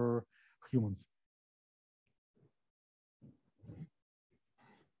comfortable for humans.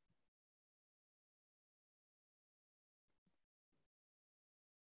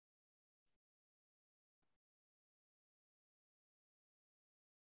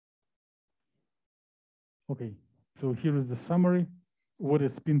 Okay, so here is the summary. What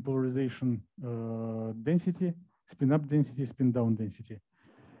is spin polarization density, spin up density, spin down density?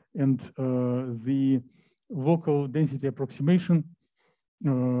 And the local density approximation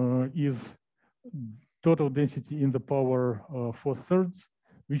is total density in the power 4/3,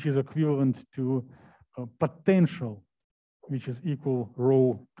 which is equivalent to potential, which is equal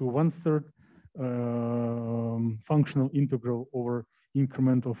rho to 1/3 functional integral over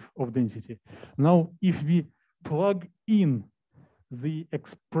increment of density. Now, if we plug in the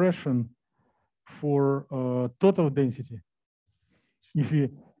expression for total density, if we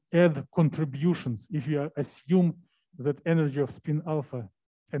add contributions, if you assume that energy of spin alpha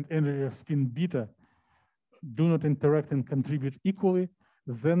and energy of spin beta do not interact and contribute equally,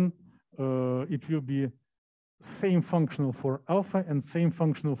 then it will be same functional for alpha and same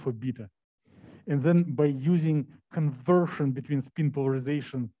functional for beta. And then by using conversion between spin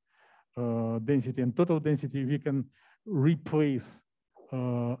polarization density and total density, we can replace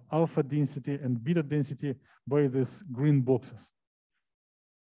alpha density and beta density by these green boxes.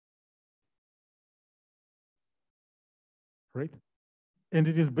 Right? And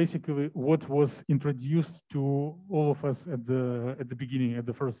it is basically what was introduced to all of us at the beginning, at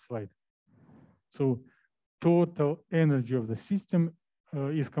the first slide. So total energy of the system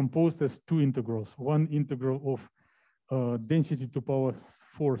is composed as two integrals. One integral of density to power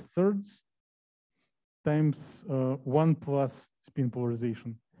 4/3 times 1 plus spin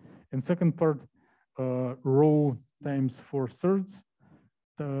polarization. And second part, rho times 4/3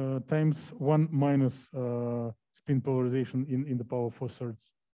 times 1 minus spin polarization in the power 4/3.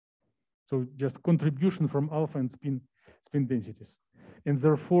 So just contribution from alpha and spin densities. And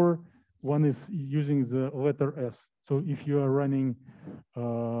therefore, one is using the letter S. So if you are running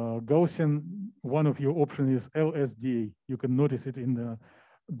Gaussian, one of your options is LSDA. You can notice it in the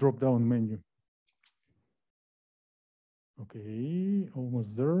drop-down menu. Okay,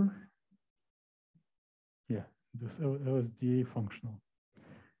 almost there. Yeah, this LSDA functional.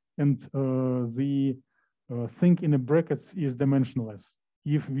 And the thing in the brackets is dimensionless.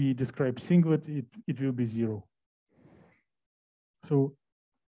 If we describe singlet, it will be 0. So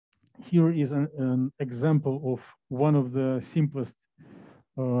here is an example of one of the simplest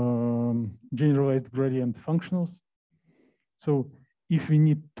generalized gradient functionals. So if we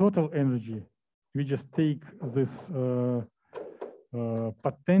need total energy, we just take this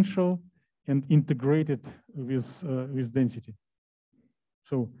potential and integrate it with density.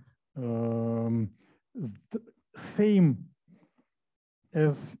 So same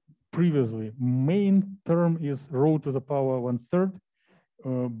as previously, main term is rho to the power 1/3.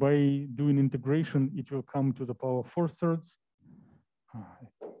 By doing integration, it will come to the power 4/3.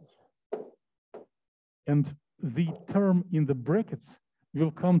 And the term in the brackets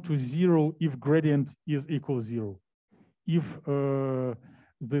will come to 0 if gradient is equal 0. If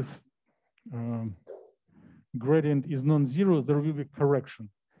this gradient is non-zero, there will be correction,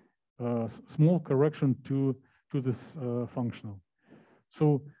 small correction to this functional.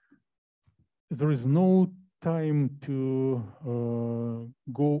 So there is no time to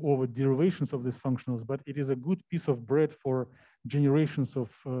go over derivations of these functionals, but it is a good piece of bread for generations of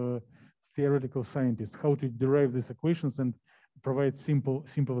theoretical scientists, how to derive these equations and provide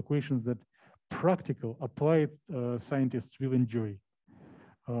simple equations that practical applied scientists will enjoy.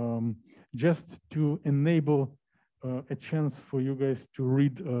 Just to enable a chance for you guys to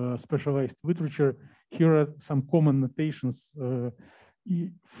read specialized literature, here are some common notations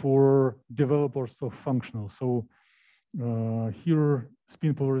for developers of functionals. So here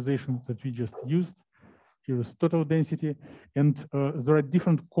spin polarization that we just used. Here is total density, and there are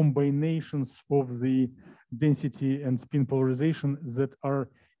different combinations of the density and spin polarization that are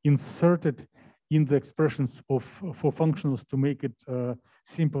inserted in the expressions for functionals to make it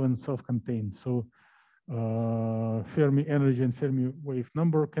simple and self-contained. So Fermi energy and Fermi wave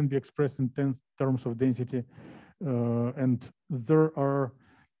number can be expressed in terms of density, and there are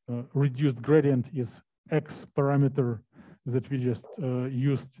reduced gradient is X parameter that we just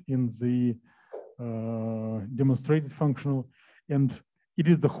used in the demonstrated functional, and it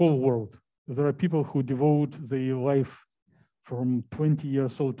is the whole world. There are people who devote their life from 20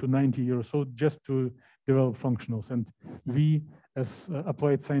 years old to 90 years old just to develop functionals, and we as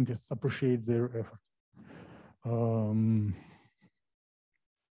applied scientists appreciate their effort.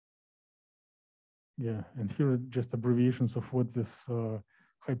 Yeah, and here are just abbreviations of what this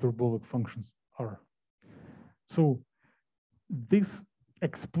hyperbolic functions are. So these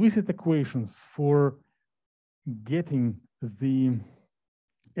explicit equations for getting the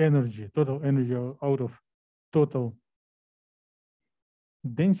energy, total energy out of total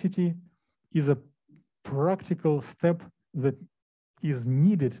density is a practical step that is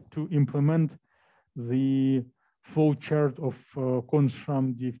needed to implement the flow chart of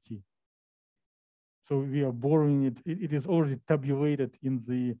Kohn-Sham DFT. So we are borrowing it. It is already tabulated in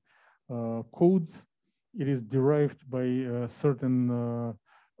the codes. It is derived by certain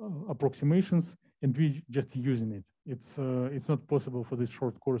approximations, and we just using it. It's not possible for this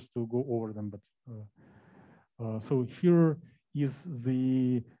short course to go over them, but so here is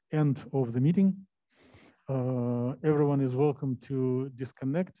the end of the meeting. Everyone is welcome to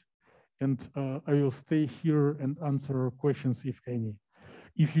disconnect, and I will stay here and answer questions if any.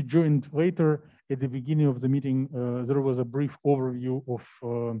 If you joined later, at the beginning of the meeting, there was a brief overview of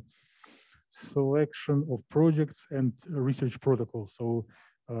selection of projects and research protocols. So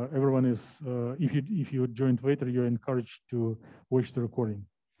everyone is, if you joined later, you're encouraged to watch the recording.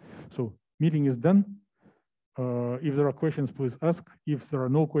 So meeting is done. If there are questions, please ask. If there are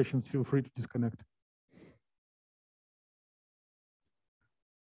no questions, feel free to disconnect.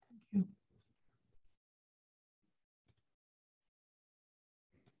 Thank you.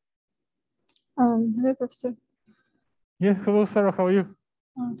 Hello, Professor. Yeah, hello, Sarah. How are you?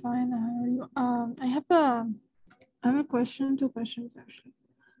 I'm fine. How are you? I have a question, 2 questions actually.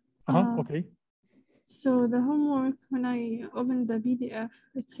 Okay. So the homework, when I open the PDF,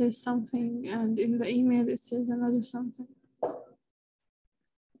 it says something, and in the email it says another something.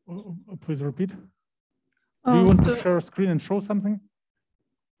 Please repeat. Do you want to share a screen and show something?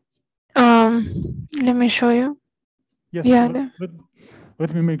 Let me show you. Yes. Yeah.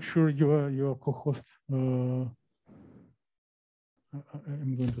 Let me make sure you are your co-host. I'm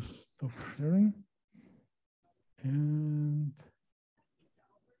going to stop sharing. And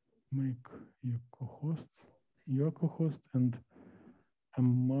make your co-host, and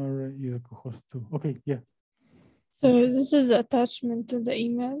Amara is a co-host too. Okay, yeah. So this is the attachment to the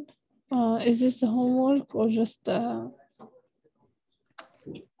email. Is this the homework or just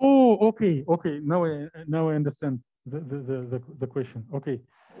Oh, okay. Now I understand the question. Okay,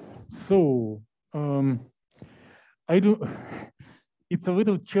 so I do. It's a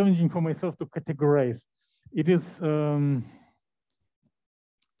little challenging for myself to categorize. It is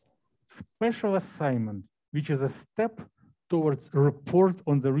special assignment, which is a step towards a report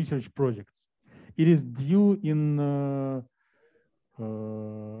on the research projects. It is due in,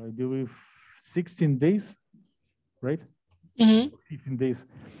 I believe, 16 days, right? 15 days.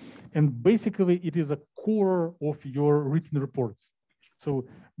 And basically, it is a core of your written reports. So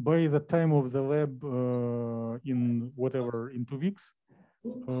by the time of the lab in 2 weeks,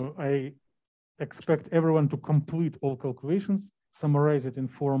 I expect everyone to complete all calculations, summarize it in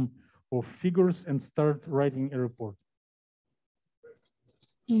form of figures, and start writing a report.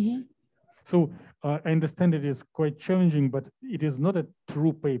 So I understand it is quite challenging, but it is not a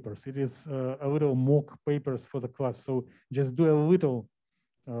true papers. It is a little mock papers for the class. So just do a little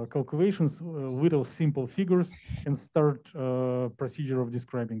calculations, little simple figures, and start procedure of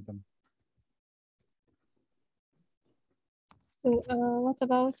describing them. So what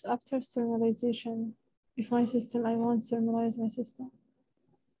about after thermalization? If my system, I want to thermalize my system.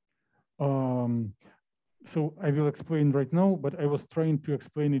 So I will explain right now, but I was trying to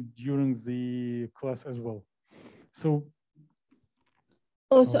explain it during the class as well. So.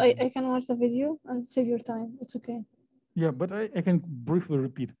 Oh, so I can watch the video and save your time. It's okay. Yeah, but I can briefly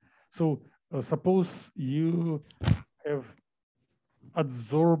repeat. So suppose you have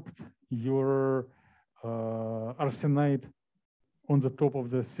adsorbed your arsenide on the top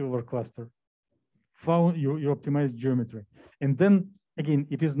of the silver cluster. Found you optimize geometry. And then again,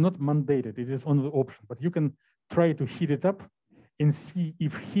 it is not mandated, it is only option, but you can try to heat it up and see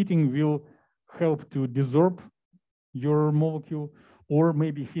if heating will help to desorb your molecule, or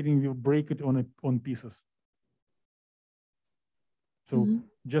maybe heating will break it on pieces. So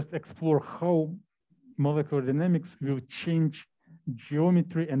just explore how molecular dynamics will change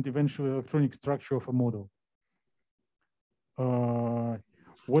geometry and eventually electronic structure of a model.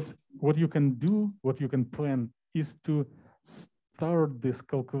 What you can do, what you can plan, is to start this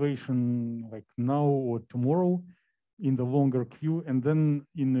calculation like now or tomorrow in the longer queue, and then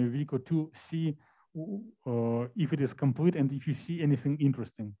in a week or two see if it is complete and if you see anything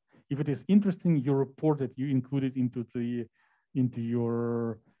interesting. If it is interesting, you report it, you include it into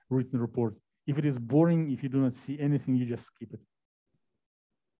your written report. If it is boring, if you do not see anything, you just skip it.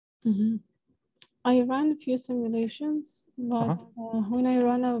 I ran a few simulations, but when I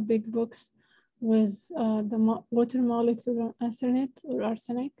run a big box with the water molecule arsenic or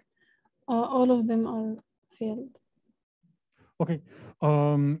arsenic, all of them are failed. Okay,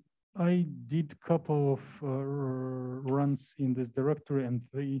 I did a couple of runs in this directory and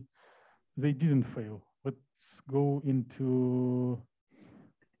they didn't fail. Let's go into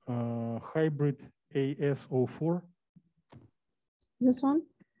hybrid AS04. This one?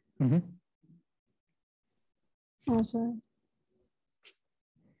 Oh, sorry.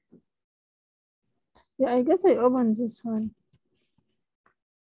 Yeah, I guess I opened this one.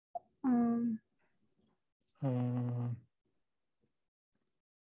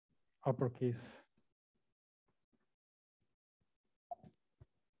 Uppercase.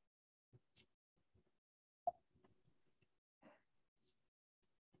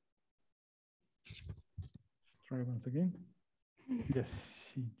 Let's try once again. Yes,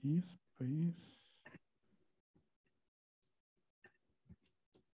 CD space.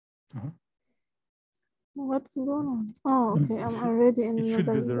 What's going on? Oh, okay. I'm already in the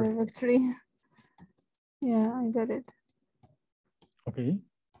directory. Yeah, I got it. Okay.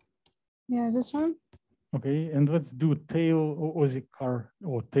 Yeah, this one. Okay, and let's do tail Aussie car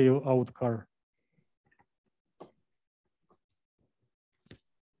or tail out car.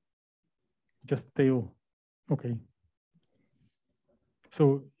 Just tail. Okay.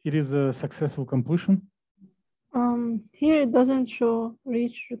 So it is a successful completion. Here it doesn't show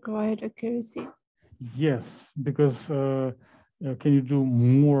reach required accuracy. Yes, because can you do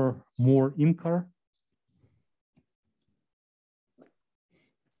more in car?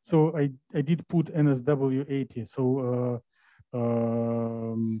 So I did put NSW80. So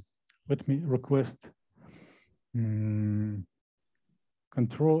let me request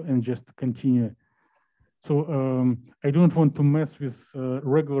control and just continue. So I don't want to mess with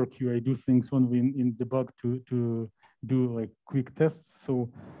regular queue. I do things only in debug to do like quick tests. So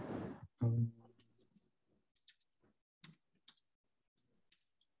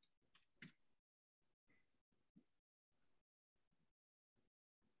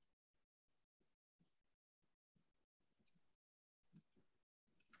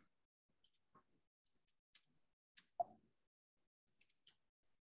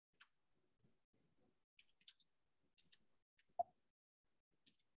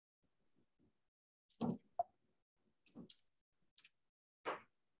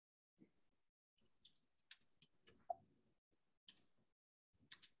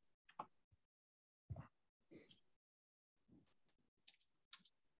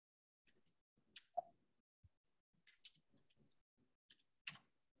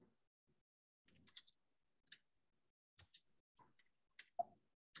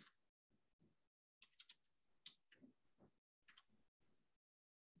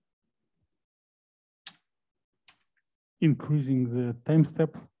increasing the time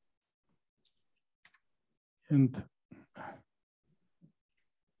step. And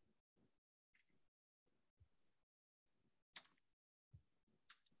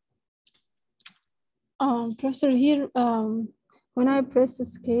Professor, here, when I press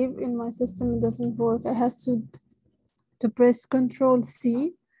escape in my system, it doesn't work. I have to press Control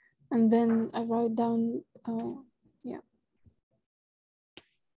C, and then I write down, yeah.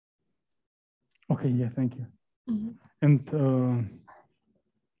 okay, yeah, thank you. Mm-hmm. And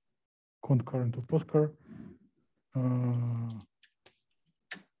concurrent to postcar.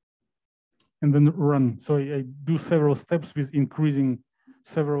 And then run. So I do several steps with increasing,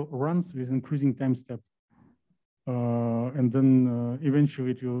 several runs with increasing time step. And then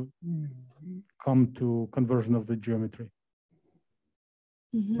eventually it will come to conversion of the geometry.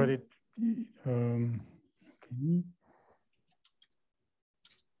 Mm-hmm. But it, okay.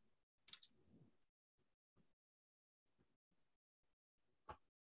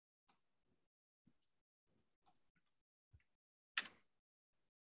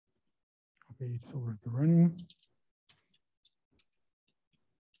 Okay, it's already running.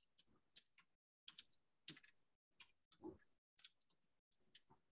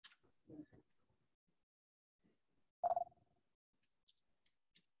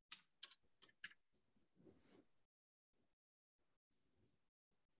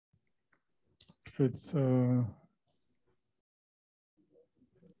 So it's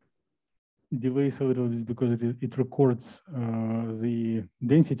delays a little bit because it records the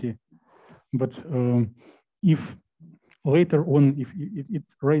density. But if later on, if it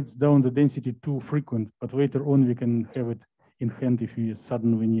writes down the density too frequent, but later on we can have it in hand if you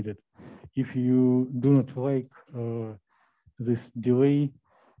suddenly need it. If you do not like this delay,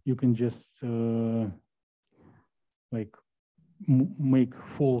 you can just like make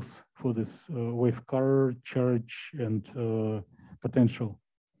false for this wave color, charge, and potential.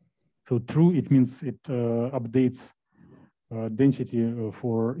 So true, it means it updates density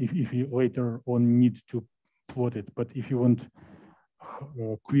for if you later on need to plot it. But if you want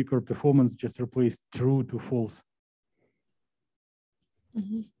quicker performance, just replace true to false.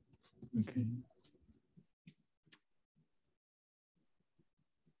 Mm-hmm. Okay.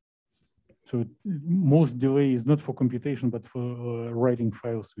 So most delay is not for computation, but for writing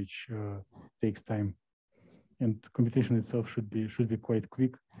files, which takes time. And computation itself should be quite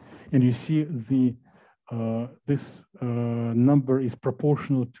quick. And you see the this number is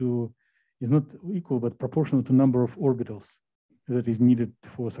proportional to, is not equal, but proportional to number of orbitals that is needed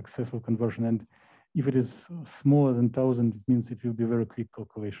for successful conversion. And if it is smaller than 1,000, it means it will be very quick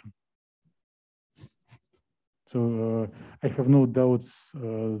calculation. So I have no doubts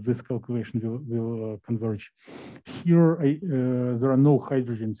this calculation will converge. Here, there are no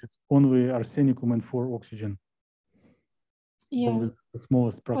hydrogens, it's only arsenicum and 4 oxygen. Yeah. The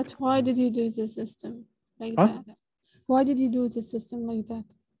smallest practical. But why did you do the system like that? Why did you do the system like that?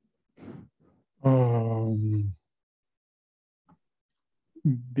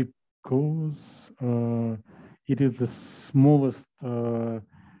 Because it is the smallest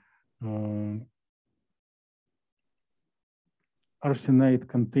arsenide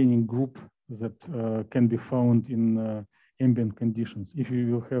containing group that can be found in ambient conditions. If you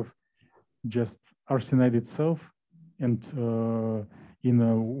will have just arsenide itself and in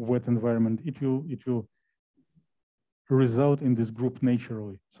a wet environment, it will result in this group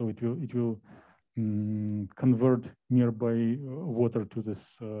naturally. So it will convert nearby water to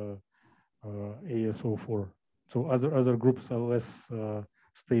this ASO4. So other groups are less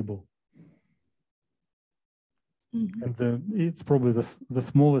stable. Mm-hmm. And it's probably the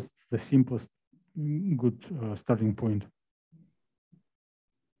smallest, the simplest, good starting point.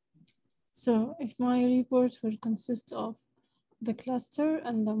 So if my report will consist of the cluster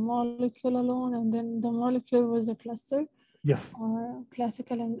and the molecule alone, and then the molecule was a cluster, yes, or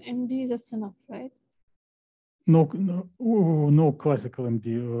classical and MD, that's enough, right? No classical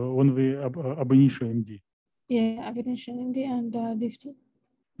MD, only ab initio MD. Yeah, ab initio MD and DFT.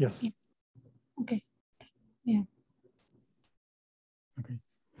 Yes. Yeah. Okay. Yeah. Okay.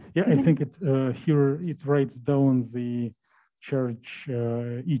 Yeah, I think it here it writes down the charge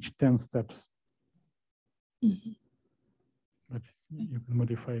each 10 steps. Mm-hmm. But you can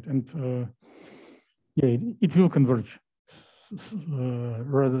modify it, and yeah, it will converge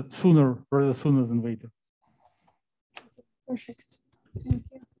rather sooner than later. Perfect. Thank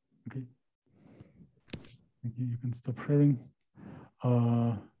you. Okay. Thank you. You can stop sharing.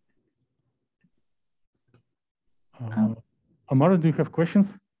 Amara, do you have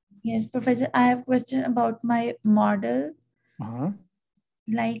questions? Yes, Professor, I have a question about my model. Uh-huh.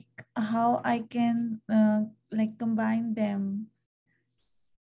 Like how I can like combine them,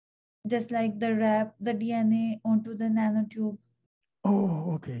 just like the wrap the DNA onto the nanotube.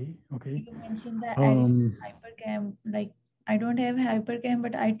 Oh, okay, okay. You mentioned the adding Um, hypercam. Like I don't have hypercam,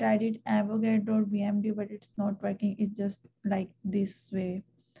 but I tried it Avogadro VMD, but it's not working. It's just like this way.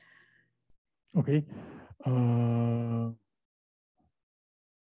 okay.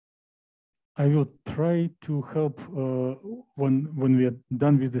 I will try to help when we are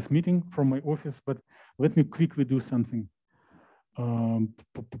done with this meeting from my office, but let me quickly do something.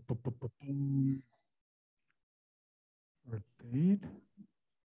 Rotate.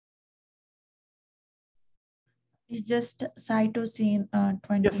 It's just cytosine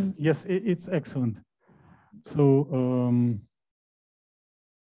 20. Yes, yes, it's excellent. So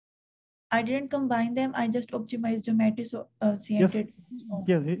I didn't combine them. I just optimized geometry. So yes, CNT.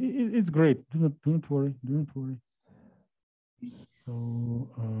 yeah, it's great. Do not worry. Do not worry. So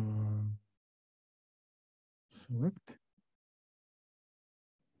select,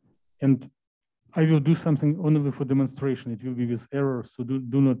 and I will do something only for demonstration. It will be with errors, so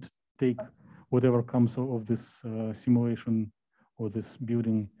do not take whatever comes of this simulation or this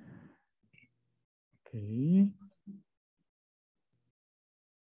building. Okay.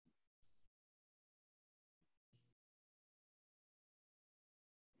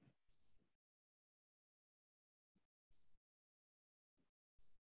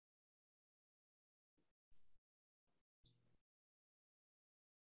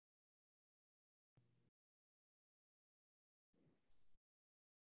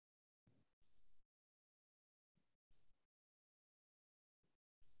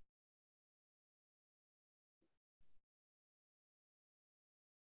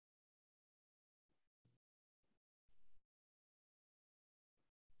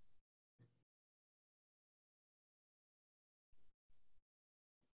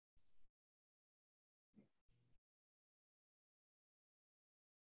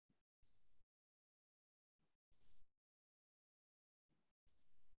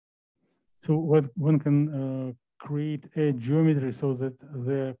 So what one can create a geometry so that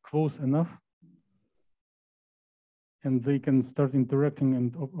they're close enough and they can start interacting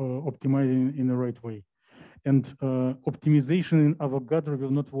and optimizing in the right way. And optimization in Avogadro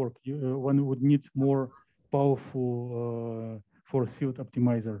will not work. One would need more powerful force field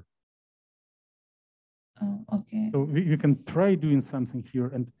optimizer. Oh, okay. So we can try doing something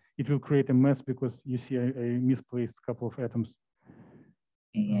here, and it will create a mess because you see I misplaced a couple of atoms.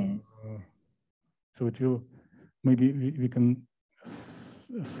 Yeah. So it will, maybe we can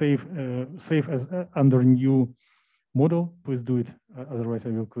save as under new model. Please do it. Otherwise, I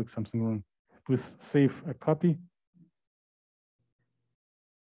will click something wrong. Please save a copy.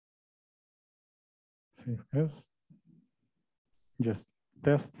 Save as. Just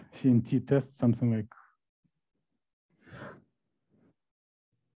test, CNT test, something like.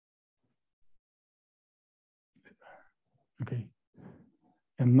 Okay.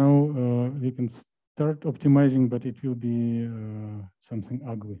 And now we can start optimizing, but it will be something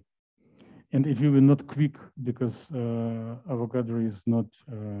ugly. And it will be not quick because Avogadro is not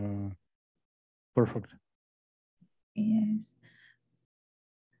perfect. Yes.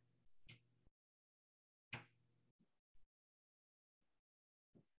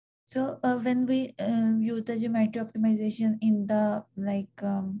 So when we use the geometry optimization in the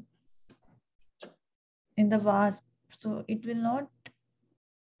in the VASP, so it will not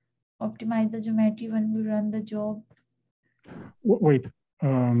optimize the geometry when we run the job. Wait,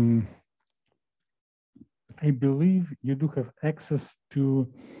 I believe you do have access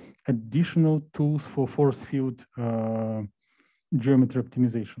to additional tools for force field geometry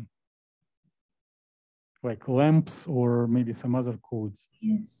optimization, like lamps or maybe some other codes.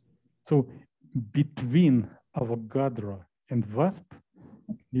 Yes. So between Avogadro and VASP,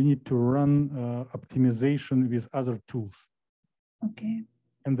 you need to run optimization with other tools. Okay.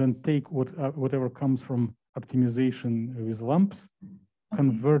 And then take whatever comes from optimization with lamps,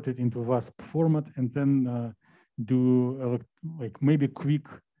 convert it into VASP format, and then do like maybe quick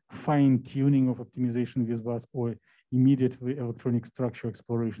fine tuning of optimization with VASP or immediately electronic structure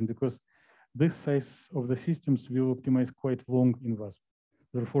exploration, because this size of the systems will optimize quite long in VASP.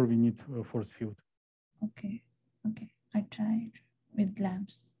 Therefore, we need force field. Okay. Okay. I tried with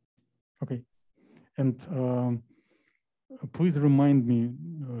lamps. Okay. And please remind me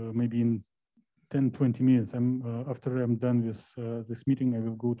maybe in 10, 20 minutes. After I'm done with this meeting, I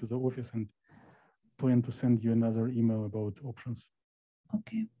will go to the office and plan to send you another email about options.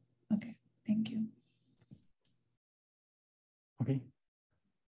 Okay. Okay. Thank you. Okay.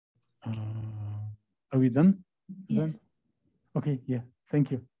 Are we done? Yes. Then? Okay. Yeah.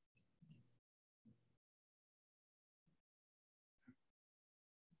 Thank you.